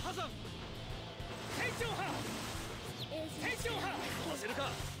空破山。天正波。天正波。壊せる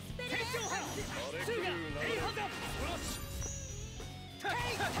か。天正波。あれ狂うな。エイハザ。フラッシュ。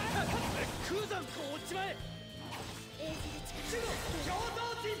空山。落ちまえ。守護。共同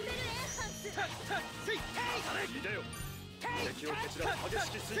陣。いでよ。敵を蹴散らす激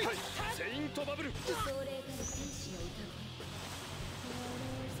しき水塊、セイントバブル。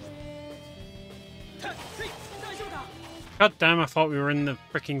 God damn, I thought we were in the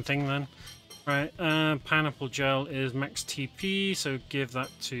freaking thing then. Right, pineapple gel is max TP, so give that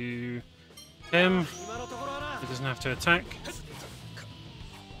to him. He doesn't have to attack.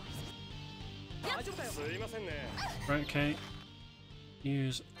 Right, okay.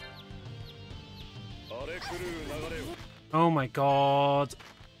 Use. Oh my god.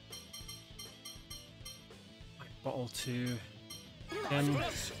 Bottle to him.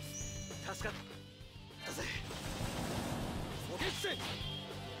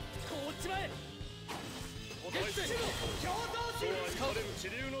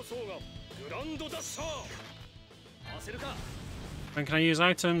 When can I use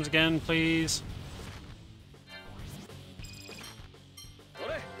items again, please?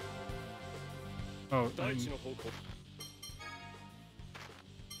 Oh,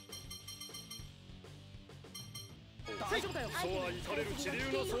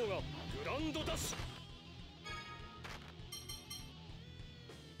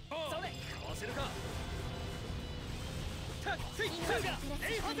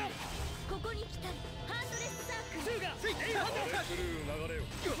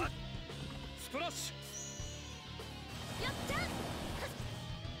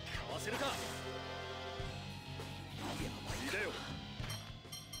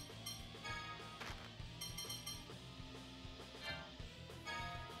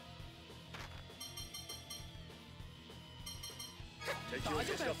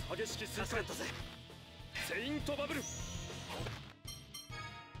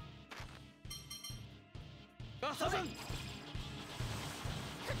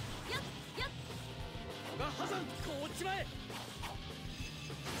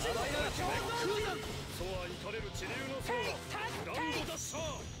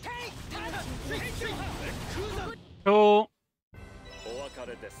 Cool.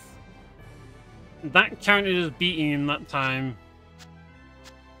 That counted as beating him that time.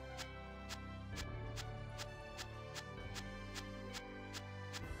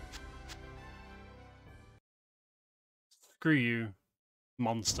 Screw you,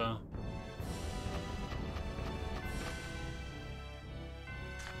 monster.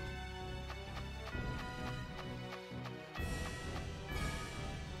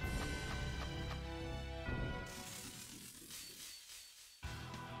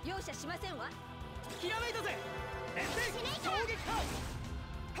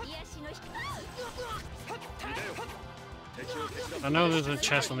 I know there's a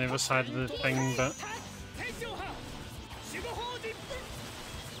chest on the other side of the thing, but...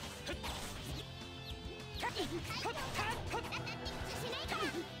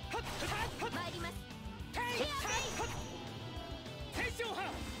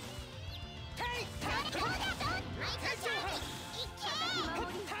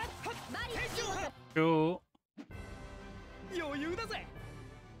 Cool. I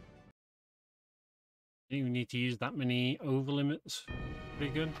think we need to use that many over limits.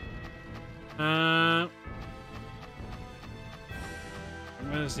 Pretty good.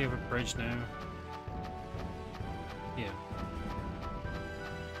 Where's the other bridge now? Yeah.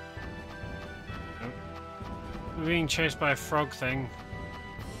 Nope. We're being chased by a frog thing.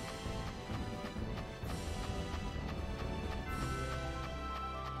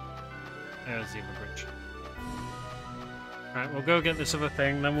 There's the other bridge. Right, we'll go get this other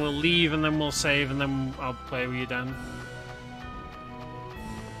thing, then we'll leave, and then we'll save, and then I'll play with you, Dan.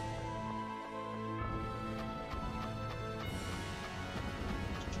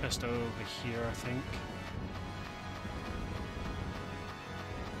 Just over here, I think.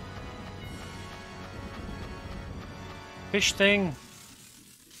 Fish thing!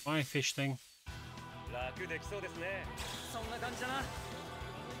 Why fish thing?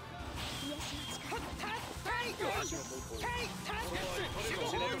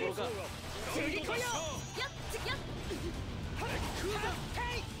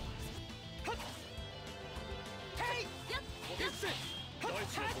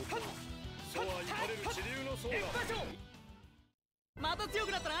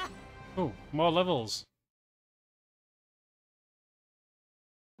 Oh, more levels.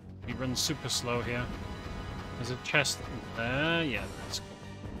 He runs super slow here. There's a chest there. Yeah, that's cool.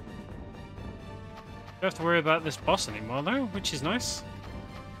 Don't have to worry about this boss anymore, though, which is nice.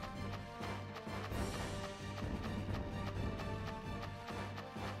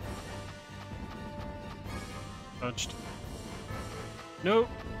 Dodged. Nope.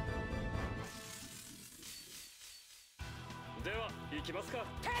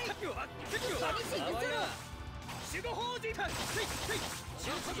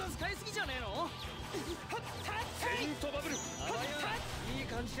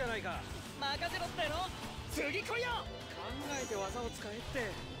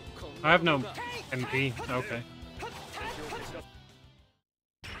 I have no MP. Okay.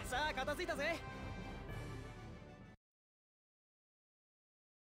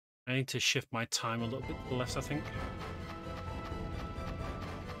 I need to shift my time a little bit to the left, I think.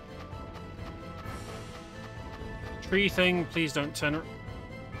 Tree thing, please don't turn it.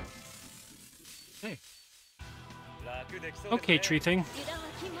 Hey. Okay, tree thing.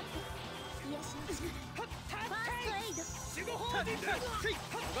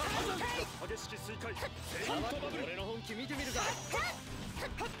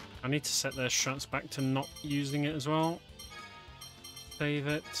 I need to set their strats back to not using it as well. Save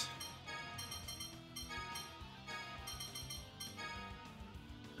it.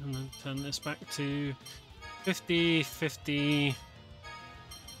 And then turn this back to 50, 50,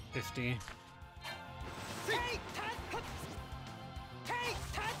 50.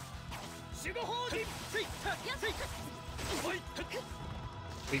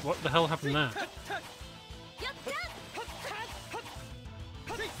 Wait, what the hell happened there?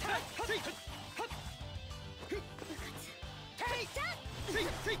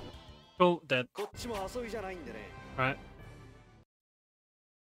 Oh, dead. Right.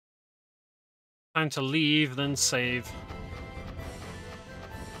 Time to leave, then save.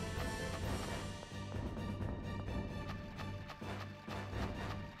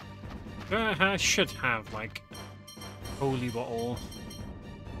 I should have, like, holy bottle.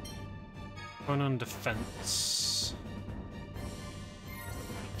 Going on defense.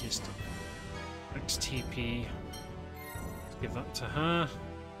 Just XTP. Give that to her.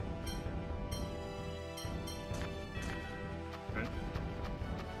 Right.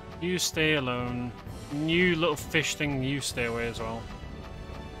 You stay alone. New little fish thing, you stay away as well.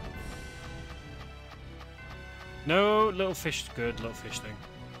 No, little fish, good little fish thing.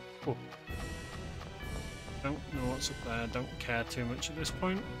 Cool. Don't know what's up there, don't care too much at this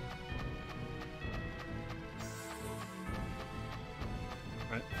point.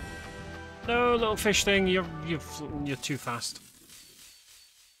 Right. No, little fish thing, you're too fast.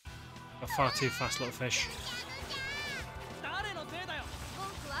 You're far too fast, little fish.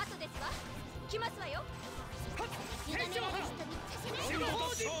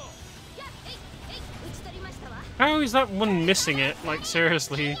 How is that one missing it? Like,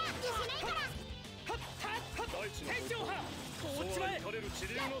 seriously.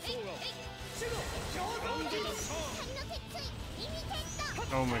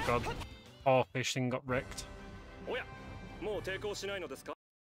 Oh my god. Poor fish thing got wrecked.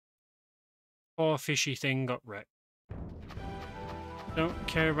 Poor fishy thing got wrecked. Don't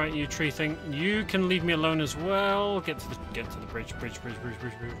care about you, tree thing. You can leave me alone as well. Get to the bridge.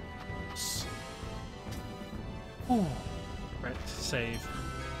 Ooh. Right, save.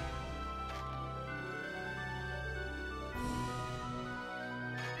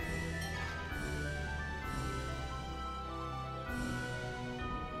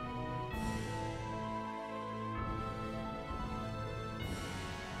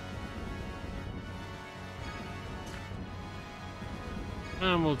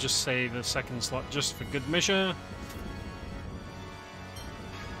 And we'll just save a second slot just for good measure.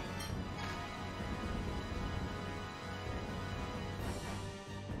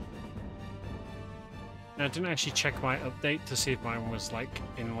 I didn't actually check my update to see if mine was like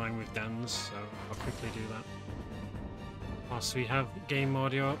in line with Dan's, so I'll quickly do that. Whilst we have game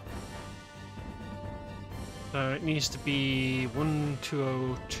audio up. So it needs to be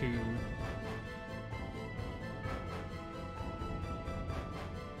 1202.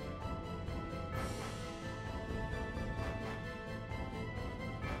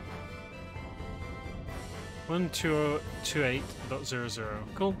 One 2028.00.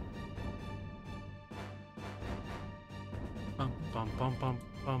 Cool. Bum bum bum bum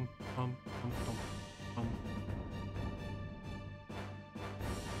bum bum bum bum bum.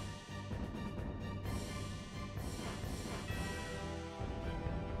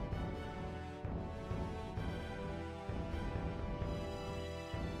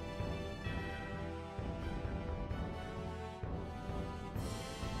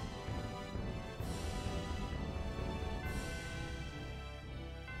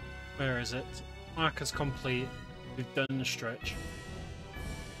 Where is it? Mark is complete. We've done the stretch.